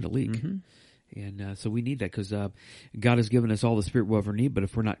not fun to leak. Mm-hmm. And so we need that, because God has given us all the Spirit we'll ever need, but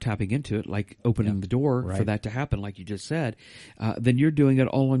if we're not tapping into it, like opening the door for that to happen, like you just said, then you're doing it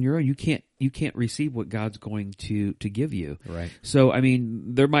all on your own. You can't receive what God's going to give you. Right. So, I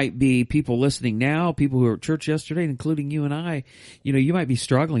mean, there might be people listening now, people who were at church yesterday, including you and I, you know, you might be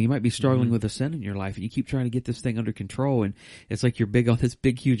struggling. You might be struggling with a sin in your life, and you keep trying to get this thing under control, and it's like you're big on this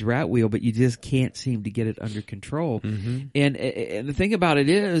big, huge rat wheel, but you just can't seem to get it under control. Mm-hmm. And the thing about it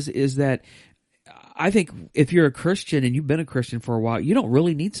is that I think if you're a Christian and you've been a Christian for a while, you don't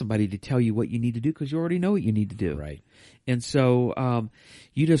really need somebody to tell you what you need to do, because you already know what you need to do. Right. And so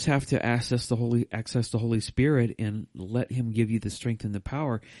you just have to access the Holy Spirit and let Him give you the strength and the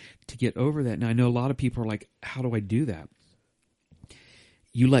power to get over that. Now, I know a lot of people are like, "How do I do that?"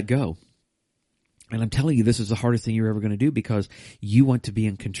 You let go. And I'm telling you, this is the hardest thing you're ever going to do, because you want to be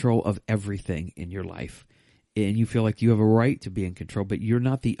in control of everything in your life. And you feel like you have a right to be in control, but you're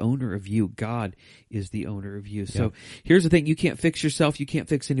not the owner of you. God is the owner of you. So here's the thing. You can't fix yourself. You can't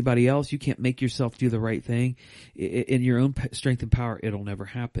fix anybody else. You can't make yourself do the right thing. In your own strength and power, it'll never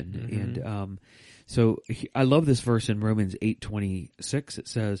happen. Mm-hmm. And So I love this verse in Romans 8:26. It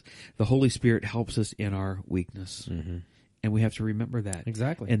says, the Holy Spirit helps us in our weakness. Mm-hmm. And we have to remember that.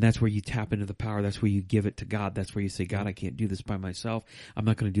 Exactly. And that's where you tap into the power. That's where you give it to God. That's where you say, God, I can't do this by myself. I'm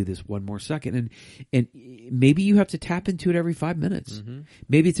not going to do this one more second. And maybe you have to tap into it every 5 minutes. Mm-hmm.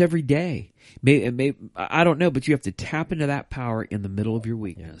 Maybe it's every day. Maybe I don't know, but you have to tap into that power in the middle of your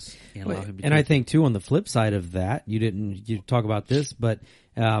weakness. Yes. And allow him to and I think too, on the flip side of that, you talk about this, but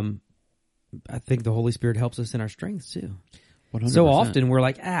I think the Holy Spirit helps us in our strengths too. 100%. So often we're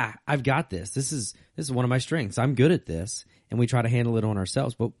like, I've got this. This is one of my strengths. I'm good at this. And we try to handle it on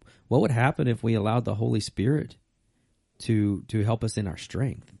ourselves. But what would happen if we allowed the Holy Spirit to help us in our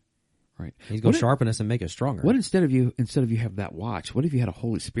strength? Right. He's going to sharpen us and make us stronger. What instead of you have that watch, what if you had a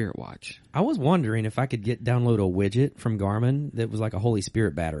Holy Spirit watch? I was wondering if I could download a widget from Garmin that was like a Holy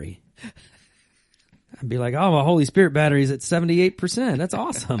Spirit battery. I'd be like, oh, my Holy Spirit battery is at 78%. That's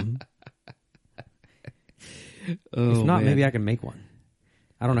awesome. Oh, if not, man. maybe I can make one.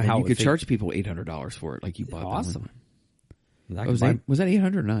 I don't know how you could charge people $800 for it, like you bought. Awesome. Was that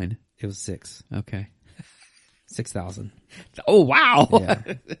 $800 or $9? It was $6,000. Okay. 6,000. Oh wow!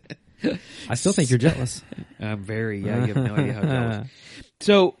 Yeah. I still think you're jealous. I'm very. Yeah, you have no idea how jealous.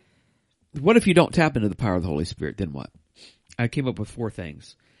 So, what if you don't tap into the power of the Holy Spirit? Then what? I came up with 4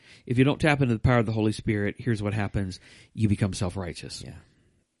 things. If you don't tap into the power of the Holy Spirit, here's what happens: you become self-righteous. Yeah.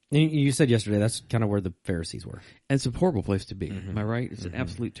 You said yesterday that's kind of where the Pharisees were. And it's a horrible place to be. Mm-hmm. Am I right? It's an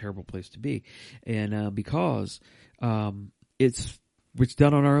absolute terrible place to be. And because it's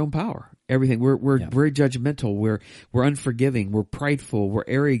done on our own power. Everything. We're very judgmental. We're unforgiving. We're prideful. We're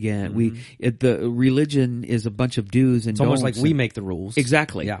arrogant. Mm-hmm. The religion is a bunch of do's and it's almost don'ts. Like we make the rules.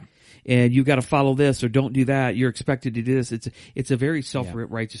 Exactly. Yeah. And you've got to follow this or don't do that. You're expected to do this. It's a very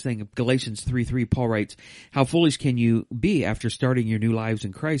self-righteous thing. Galatians 3:3, Paul writes, how foolish can you be after starting your new lives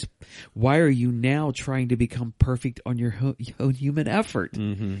in Christ? Why are you now trying to become perfect on your own human effort?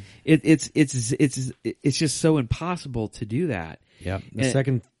 Mm-hmm. It's just so impossible to do that. Yeah.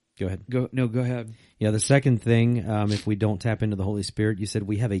 Second, go ahead. Go ahead. Yeah. The second thing, if we don't tap into the Holy Spirit, you said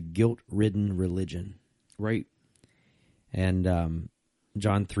we have a guilt-ridden religion. Right. And,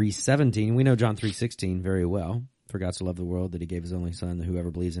 John 3:17, we know John 3:16 very well. For God so loved the world that he gave his only son, that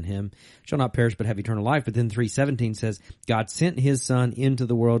whoever believes in him shall not perish but have eternal life. But then 3:17 says, God sent his son into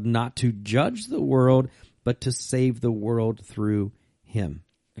the world not to judge the world, but to save the world through him.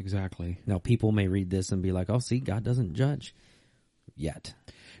 Exactly. Now people may read this and be like, oh, see, God doesn't judge yet.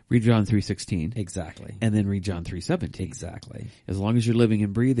 Read John 3:16. Exactly. And then read John 3:17. Exactly. As long as you're living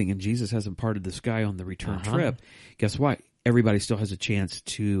and breathing and Jesus hasn't parted the sky on the return trip, guess what? Everybody still has a chance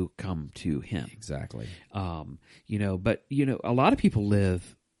to come to him. Exactly. But a lot of people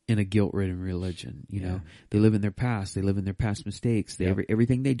live in a guilt-ridden religion. You know, they live in their past. They live in their past mistakes.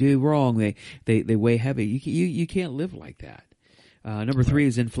 Everything they do wrong, they weigh heavy. You can't live like that. Number 3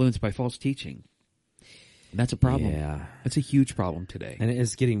 is influenced by false teaching. And that's a problem. Yeah. That's a huge problem today. And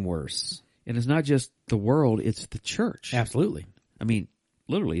it's getting worse. And it's not just the world, it's the church. Absolutely. I mean,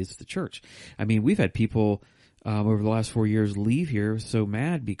 literally, it's the church. I mean, we've had people over the last 4 years leave here so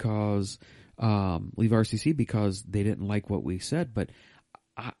mad because leave RCC because they didn't like what we said. But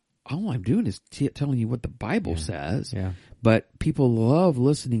all I'm doing is telling you what the Bible says. Yeah. But people love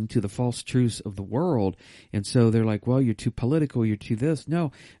listening to the false truths of the world. And so they're like, well, you're too political. You're too this.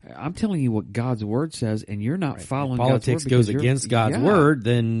 No, I'm telling you what God's word says, and you're not following God's word. Politics goes against God's word,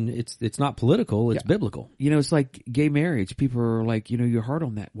 then it's not political. It's biblical. You know, it's like gay marriage. People are like, you're hard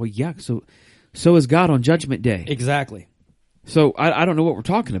on that. Well, yeah. So is God on Judgment Day. Exactly. So I don't know what we're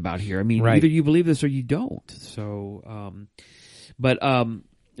talking about here. I mean, right. Either you believe this or you don't. So,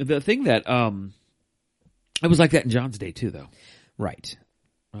 the thing that, it was like that in John's day too, though. Right.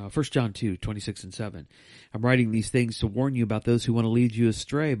 1 John 2:26-7. I'm writing these things to warn you about those who want to lead you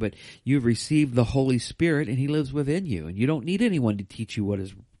astray, but you've received the Holy Spirit and he lives within you. And you don't need anyone to teach you what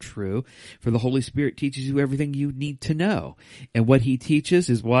is true, for the Holy Spirit teaches you everything you need to know. And what he teaches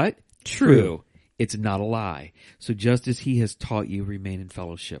is what? True. It's not a lie. So just as he has taught you, remain in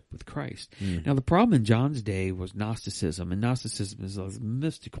fellowship with Christ. Now the problem in John's day was Gnosticism, and Gnosticism is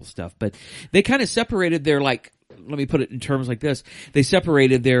mystical stuff, but they kind of separated their, let me put it in terms like this. They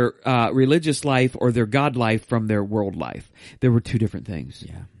separated their religious life or their God life from their world life. There were two different things.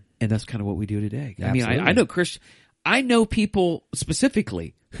 Yeah. And that's kind of what we do today. Absolutely. I mean, I know people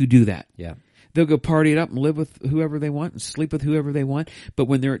specifically who do that. Yeah. They'll go party it up and live with whoever they want and sleep with whoever they want. But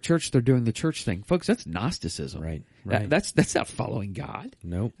when they're at church, they're doing the church thing. Folks, that's Gnosticism. Right. That's not following God.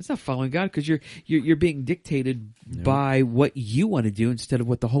 Nope. That's not following God, because you're being dictated by what you want to do instead of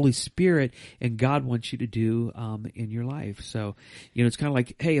what the Holy Spirit and God wants you to do in your life. So, it's kind of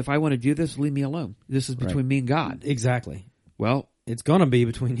like, hey, if I want to do this, leave me alone. This is between me and God. Exactly. Well, it's going to be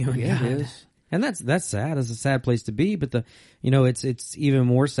between you and God. it is. And that's sad. It's a sad place to be. But it's even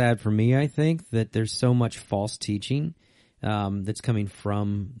more sad for me, I think, that there's so much false teaching that's coming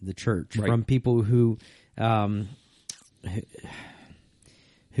from the church, from people who have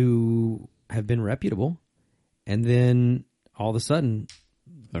been reputable, and then all of a sudden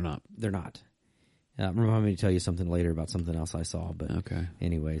They're not. They're not. Remind me to tell you something later about something else I saw. But okay.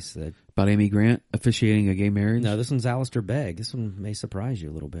 Anyways, about Amy Grant officiating a gay marriage. No, this one's Alistair Begg. This one may surprise you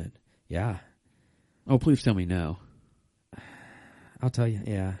a little bit. Yeah. Oh, please tell me no. I'll tell you.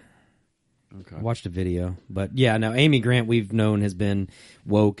 Yeah. Okay. I watched a video, but yeah, no. Amy Grant, we've known, has been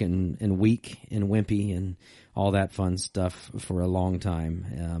woke and weak and wimpy and all that fun stuff for a long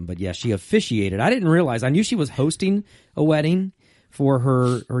time. But yeah, she officiated. I didn't realize. I knew she was hosting a wedding for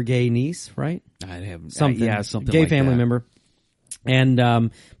her gay niece, right? I haven't. Something. Something gay like family that. member. And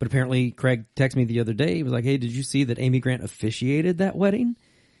but apparently Craig texted me the other day. He was like, "Hey, did you see that Amy Grant officiated that wedding?"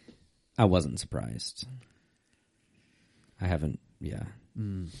 I wasn't surprised. I haven't. Yeah.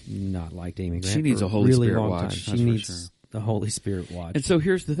 Not liked Amy Grant. She needs for a Holy really Spirit long watch. Time. She needs the Holy Spirit watch. And so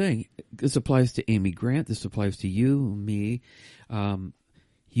here's the thing. This applies to Amy Grant. This applies to you, me.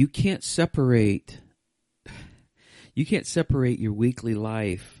 You can't separate your weekly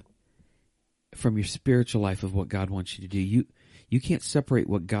life from your spiritual life of what God wants you to do. You can't separate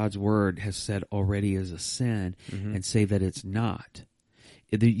what God's word has said already as a sin and say that it's not.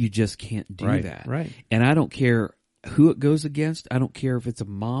 You just can't do that. Right. And I don't care who it goes against. I don't care if it's a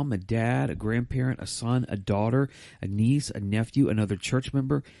mom, a dad, a grandparent, a son, a daughter, a niece, a nephew, another church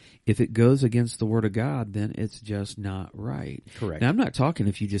member. If it goes against the word of God, then it's just not right. Correct. Now, I'm not talking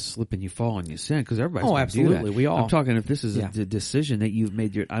if you just slip and you fall and you sin, because everybody's Oh, going to do that. absolutely. We all. I'm talking if this is a decision that you've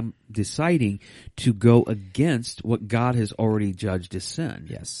made. I'm deciding to go against what God has already judged as sin.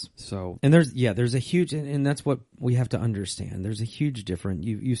 Yes. So, and there's a huge, and that's what we have to understand. There's a huge difference.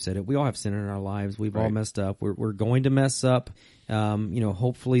 You said it. We all have sin in our lives. We've all messed up. We're going to mess up.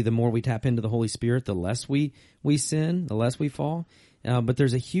 Hopefully the more we tap into the Holy Spirit, the less we sin, the less we fall. But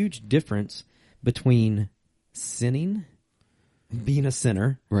there's a huge difference between sinning, being a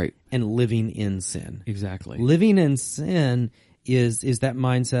sinner, and living in sin. Exactly. Living in sin is that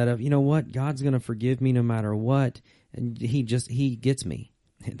mindset of, you know what, God's going to forgive me no matter what, and He gets me.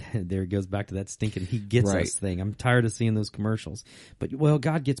 There it goes back to that stinking "He gets us" thing. I'm tired of seeing those commercials. But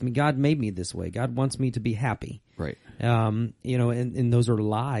God gets me. God made me this way. God wants me to be happy. Right. And those are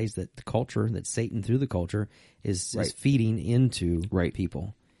lies that the culture, that Satan through the culture is feeding into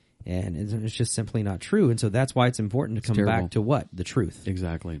people. And it's just simply not true. And so that's why it's important to come back to what? The truth.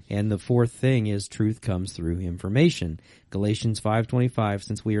 Exactly. And the fourth thing is truth comes through information. Galatians 5:25,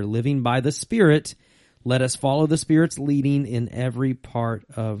 since we are living by the Spirit, let us follow the Spirit's leading in every part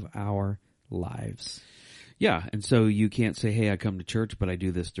of our lives. Yeah, and so you can't say, "Hey, I come to church, but I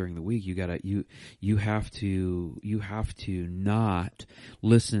do this during the week." You have to not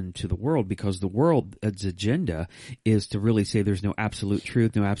listen to the world, because the world's agenda is to really say there's no absolute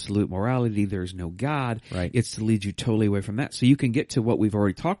truth, no absolute morality, there's no God. Right. It's to lead you totally away from that. So you can get to what we've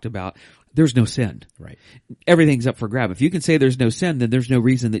already talked about. There's no sin. Right. Everything's up for grab. If you can say there's no sin, then there's no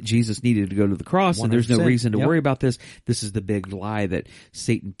reason that Jesus needed to go to the cross, 100%. and there's no reason to worry about this. This is the big lie that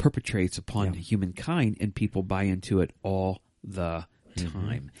Satan perpetrates upon humankind, and people buy into it all the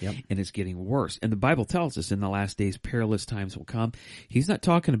time. Yep. And it's getting worse. And the Bible tells us in the last days perilous times will come. He's not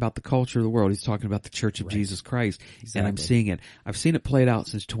talking about the culture of the world. He's talking about the church of Jesus Christ. Exactly. And I'm seeing it. I've seen it played out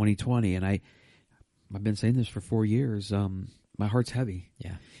since 2020, and I've been saying this for 4 years. My heart's heavy.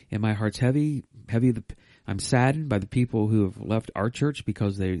 Yeah. And my heart's heavy. I'm saddened by the people who have left our church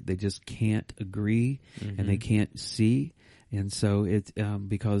because they just can't agree and they can't see. And so it's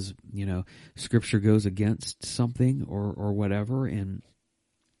because, Scripture goes against something or whatever. And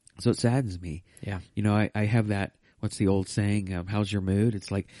so it saddens me. Yeah. I have that, what's the old saying? How's your mood? It's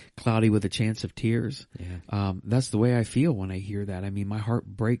like cloudy with a chance of tears. Yeah. That's the way I feel when I hear that. I mean, my heart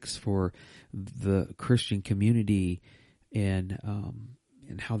breaks for the Christian community and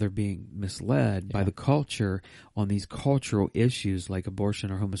how they're being misled by the culture on these cultural issues like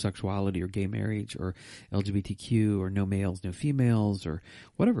abortion or homosexuality or gay marriage or LGBTQ or no males, no females or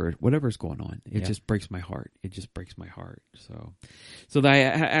whatever's going on. It just breaks my heart. It just breaks my heart. So I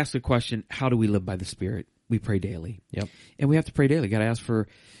asked the question, how do we live by the Spirit? we pray daily. Yep. And we have to pray daily. Got to ask for,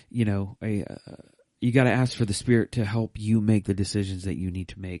 you got to ask for the Spirit to help you make the decisions that you need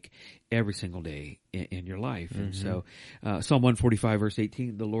to make every single day in your life. And so, Psalm 145 verse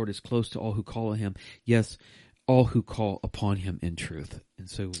 18, the Lord is close to all who call on him. Yes, all who call upon him in truth. And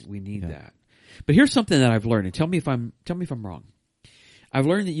so we need that. But here's something that I've learned, and tell me if I'm wrong. I've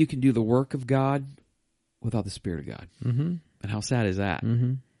learned that you can do the work of God without the Spirit of God. Mm-hmm. And how sad is that?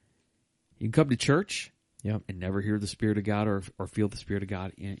 Mm-hmm. You can come to church and never hear the Spirit of God or feel the Spirit of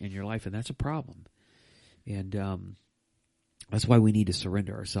God in your life, and that's a problem. And that's why we need to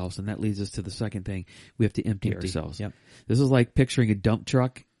surrender ourselves, and that leads us to the second thing. We have to empty ourselves. Yep. This is like picturing a dump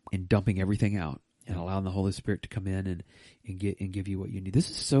truck and dumping everything out and allowing the Holy Spirit to come in and give you what you need. This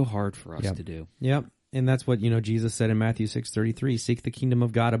is so hard for us to do. Yep. And that's what, Jesus said in Matthew 6:33, seek the kingdom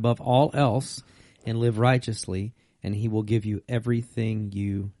of God above all else and live righteously, and he will give you everything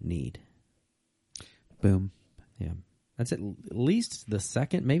you need. Boom. Yeah. That's at least the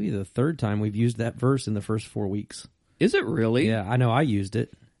second, maybe the third time we've used that verse in the first 4 weeks. Is it really? Yeah, I know I used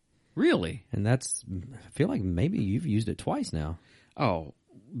it. Really? And I feel like maybe you've used it twice now. Oh,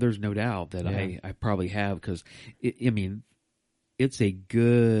 there's no doubt that I probably have, because, it's a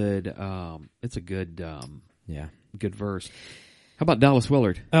good, good verse. How about Dallas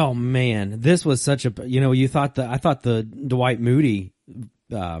Willard? Oh man, this was such a, I thought the Dwight Moody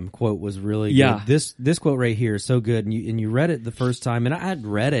quote was really good. This quote right here is so good, and you read it the first time, and I had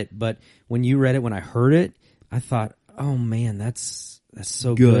read it, but when you read it, when I heard it, I thought, oh man, that's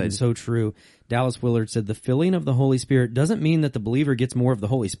so good and so true. Dallas Willard said, the filling of the Holy Spirit doesn't mean that the believer gets more of the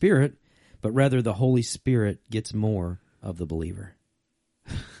Holy Spirit, but rather the Holy Spirit gets more of the believer.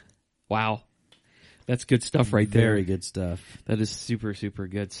 Wow. That's good stuff right there. Very good stuff. That is super, super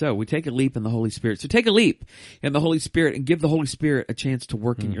good. So we take a leap in the Holy Spirit. So take a leap in the Holy Spirit and give the Holy Spirit a chance to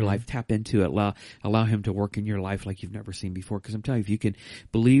work in your life. Tap into it. Allow him to work in your life like you've never seen before. Because I'm telling you, if you can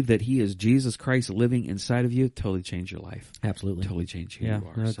believe that he is Jesus Christ living inside of you, totally change your life. Absolutely. Totally change who you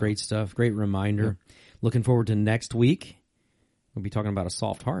are. No, great stuff. Great reminder. Yeah. Looking forward to next week. We'll be talking about a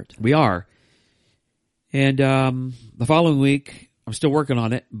soft heart. We are. And the following week, I'm still working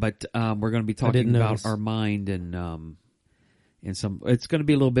on it, but we're going to be talking about our mind and some. It's going to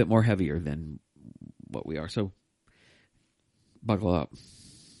be a little bit more heavier than what we are. So buckle up.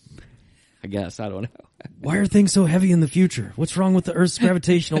 I guess I don't know. Why are things so heavy in the future? What's wrong with the Earth's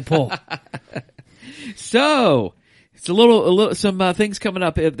gravitational pull? So it's some things coming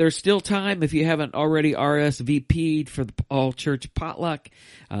up. If there's still time, if you haven't already RSVP'd for the all church potluck,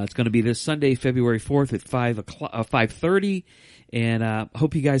 it's going to be this Sunday, February 4th at 5:30. And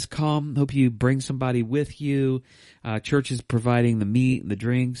hope you guys come. Hope you bring somebody with you. Church is providing the meat and the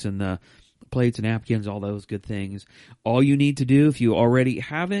drinks and the plates and napkins, all those good things. All you need to do, if you already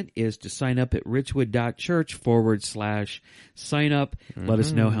haven't, is to sign up at richwood.church/sign up. Let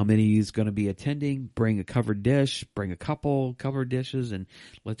us know how many of you is going to be attending. Bring a covered dish. Bring a couple covered dishes, and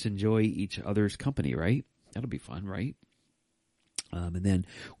let's enjoy each other's company, right? That'll be fun, right? And then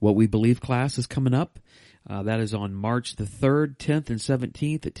What We Believe class is coming up. That is on March the 3rd, 10th, and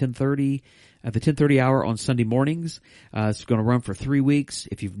 17th at 10:30 at the 10:30 hour on Sunday mornings. It's going to run for 3 weeks.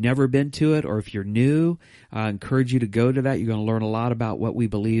 If you've never been to it or if you're new, I encourage you to go to that. You're going to learn a lot about what we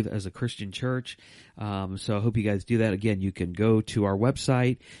believe as a Christian church. So I hope you guys do that. Again, you can go to our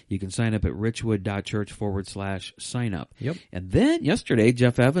website. You can sign up at richwood.church/sign up. Yep. And then yesterday,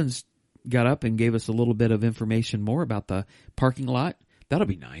 Jeff Evans got up and gave us a little bit of information more about the parking lot. That'll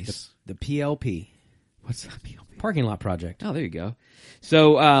be nice. The PLP. What's that PLP? Parking lot project. Oh, there you go.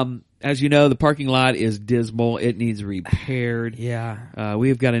 So, as you know, the parking lot is dismal. It needs repaired. Yeah.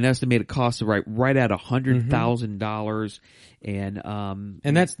 We've got an estimated cost of right at $100,000. And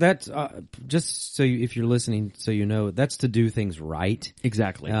that's just so if you're listening, so you know, that's to do things right.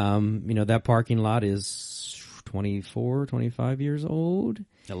 Exactly. That parking lot is 24, 25 years old.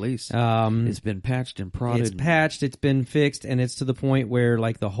 At least. It's been patched and prodded. It's patched, it's been fixed, and it's to the point where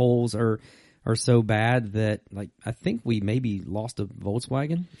like the holes are so bad that like I think we maybe lost a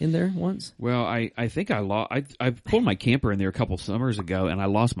Volkswagen in there once. Well, I think I pulled my camper in there a couple summers ago, and I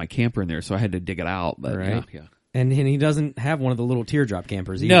lost my camper in there, so I had to dig it out. But right. Yeah. And he doesn't have one of the little teardrop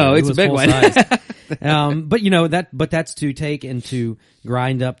campers either. No, it's a big one. But that's to take and to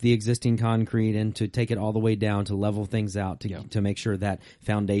grind up the existing concrete and to take it all the way down to level things out to make sure that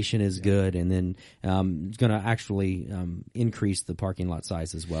foundation is good, and then it's going to actually increase the parking lot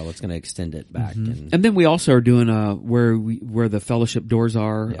size as well. It's going to extend it back. And then we also are doing where the fellowship doors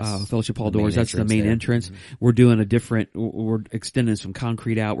are, fellowship hall doors. That's the main entrance. We're doing we're extending some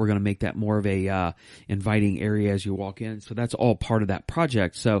concrete out. We're going to make that more of a inviting area area as you walk in. So that's all part of that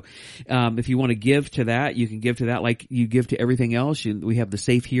project. So, if you want to give to that, you can give to that like you give to everything else. We have the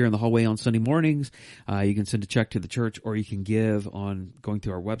safe here in the hallway on Sunday mornings. You can send a check to the church, or you can give on going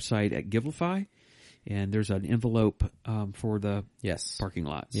to our website at Givelify. And there's an envelope for the parking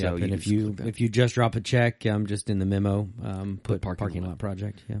lot. Yeah, so and if you just drop a check, just in the memo, put parking lot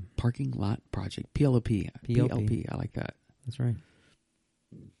project. Yeah, parking lot project. PLP. I like that. That's right.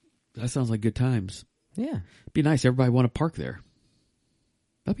 That sounds like good times. Yeah, it'd be nice. Everybody want to park there.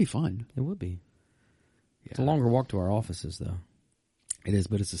 That'd be fun. It would be. Yeah. It's a longer walk to our offices, though. It is,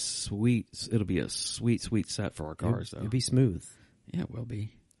 but it'll be a sweet set for our cars, though. It'll be smooth. Yeah, it will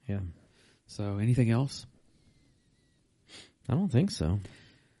be. Yeah. So, anything else? I don't think so.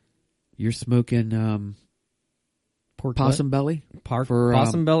 You're smoking pork possum belly?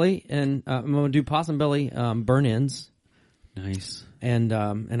 Possum belly, and I'm going to do possum belly burn-ins. Nice. And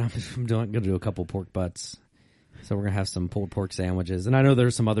I'm going to do a couple pork butts. So we're going to have some pulled pork sandwiches. And I know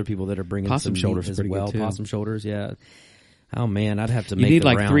there's some other people that are bringing possum some shoulders as pretty well. good too. Possum shoulders, yeah. Oh, man, I'd have to make you need the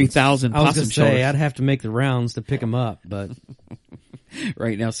like rounds. 3,000 possum I was going to say, shoulders. I'd have to make the rounds to pick them up, but...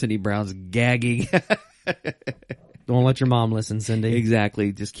 Right now, Cindy Brown's gagging. Don't let your mom listen, Cindy.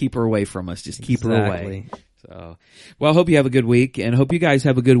 Exactly. Just keep her away from us. Just keep her away. So, well, I hope you have a good week, and hope you guys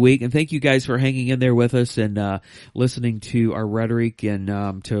have a good week. And thank you guys for hanging in there with us and listening to our rhetoric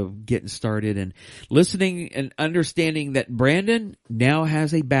and to getting started and listening and understanding that Brandon now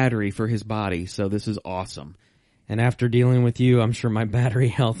has a battery for his body. So this is awesome. And after dealing with you, I'm sure my battery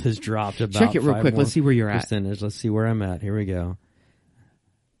health has dropped about Check it real quick. Let's see where you're at. Let's see where I'm at. Here we go.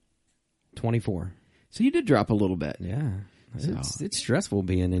 24. So you did drop a little bit. Yeah. It's stressful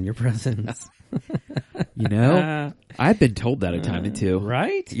being in your presence. You know, I've been told that a time or two.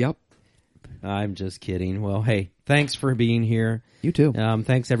 Right? Yep. I'm just kidding. Well, hey, thanks for being here. You too.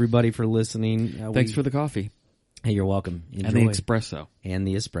 Thanks everybody for listening. Thanks for the coffee. Hey, you're welcome. Enjoy. And the espresso. And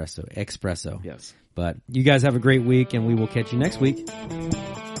the espresso. Yes. But you guys have a great week, and we will catch you next week.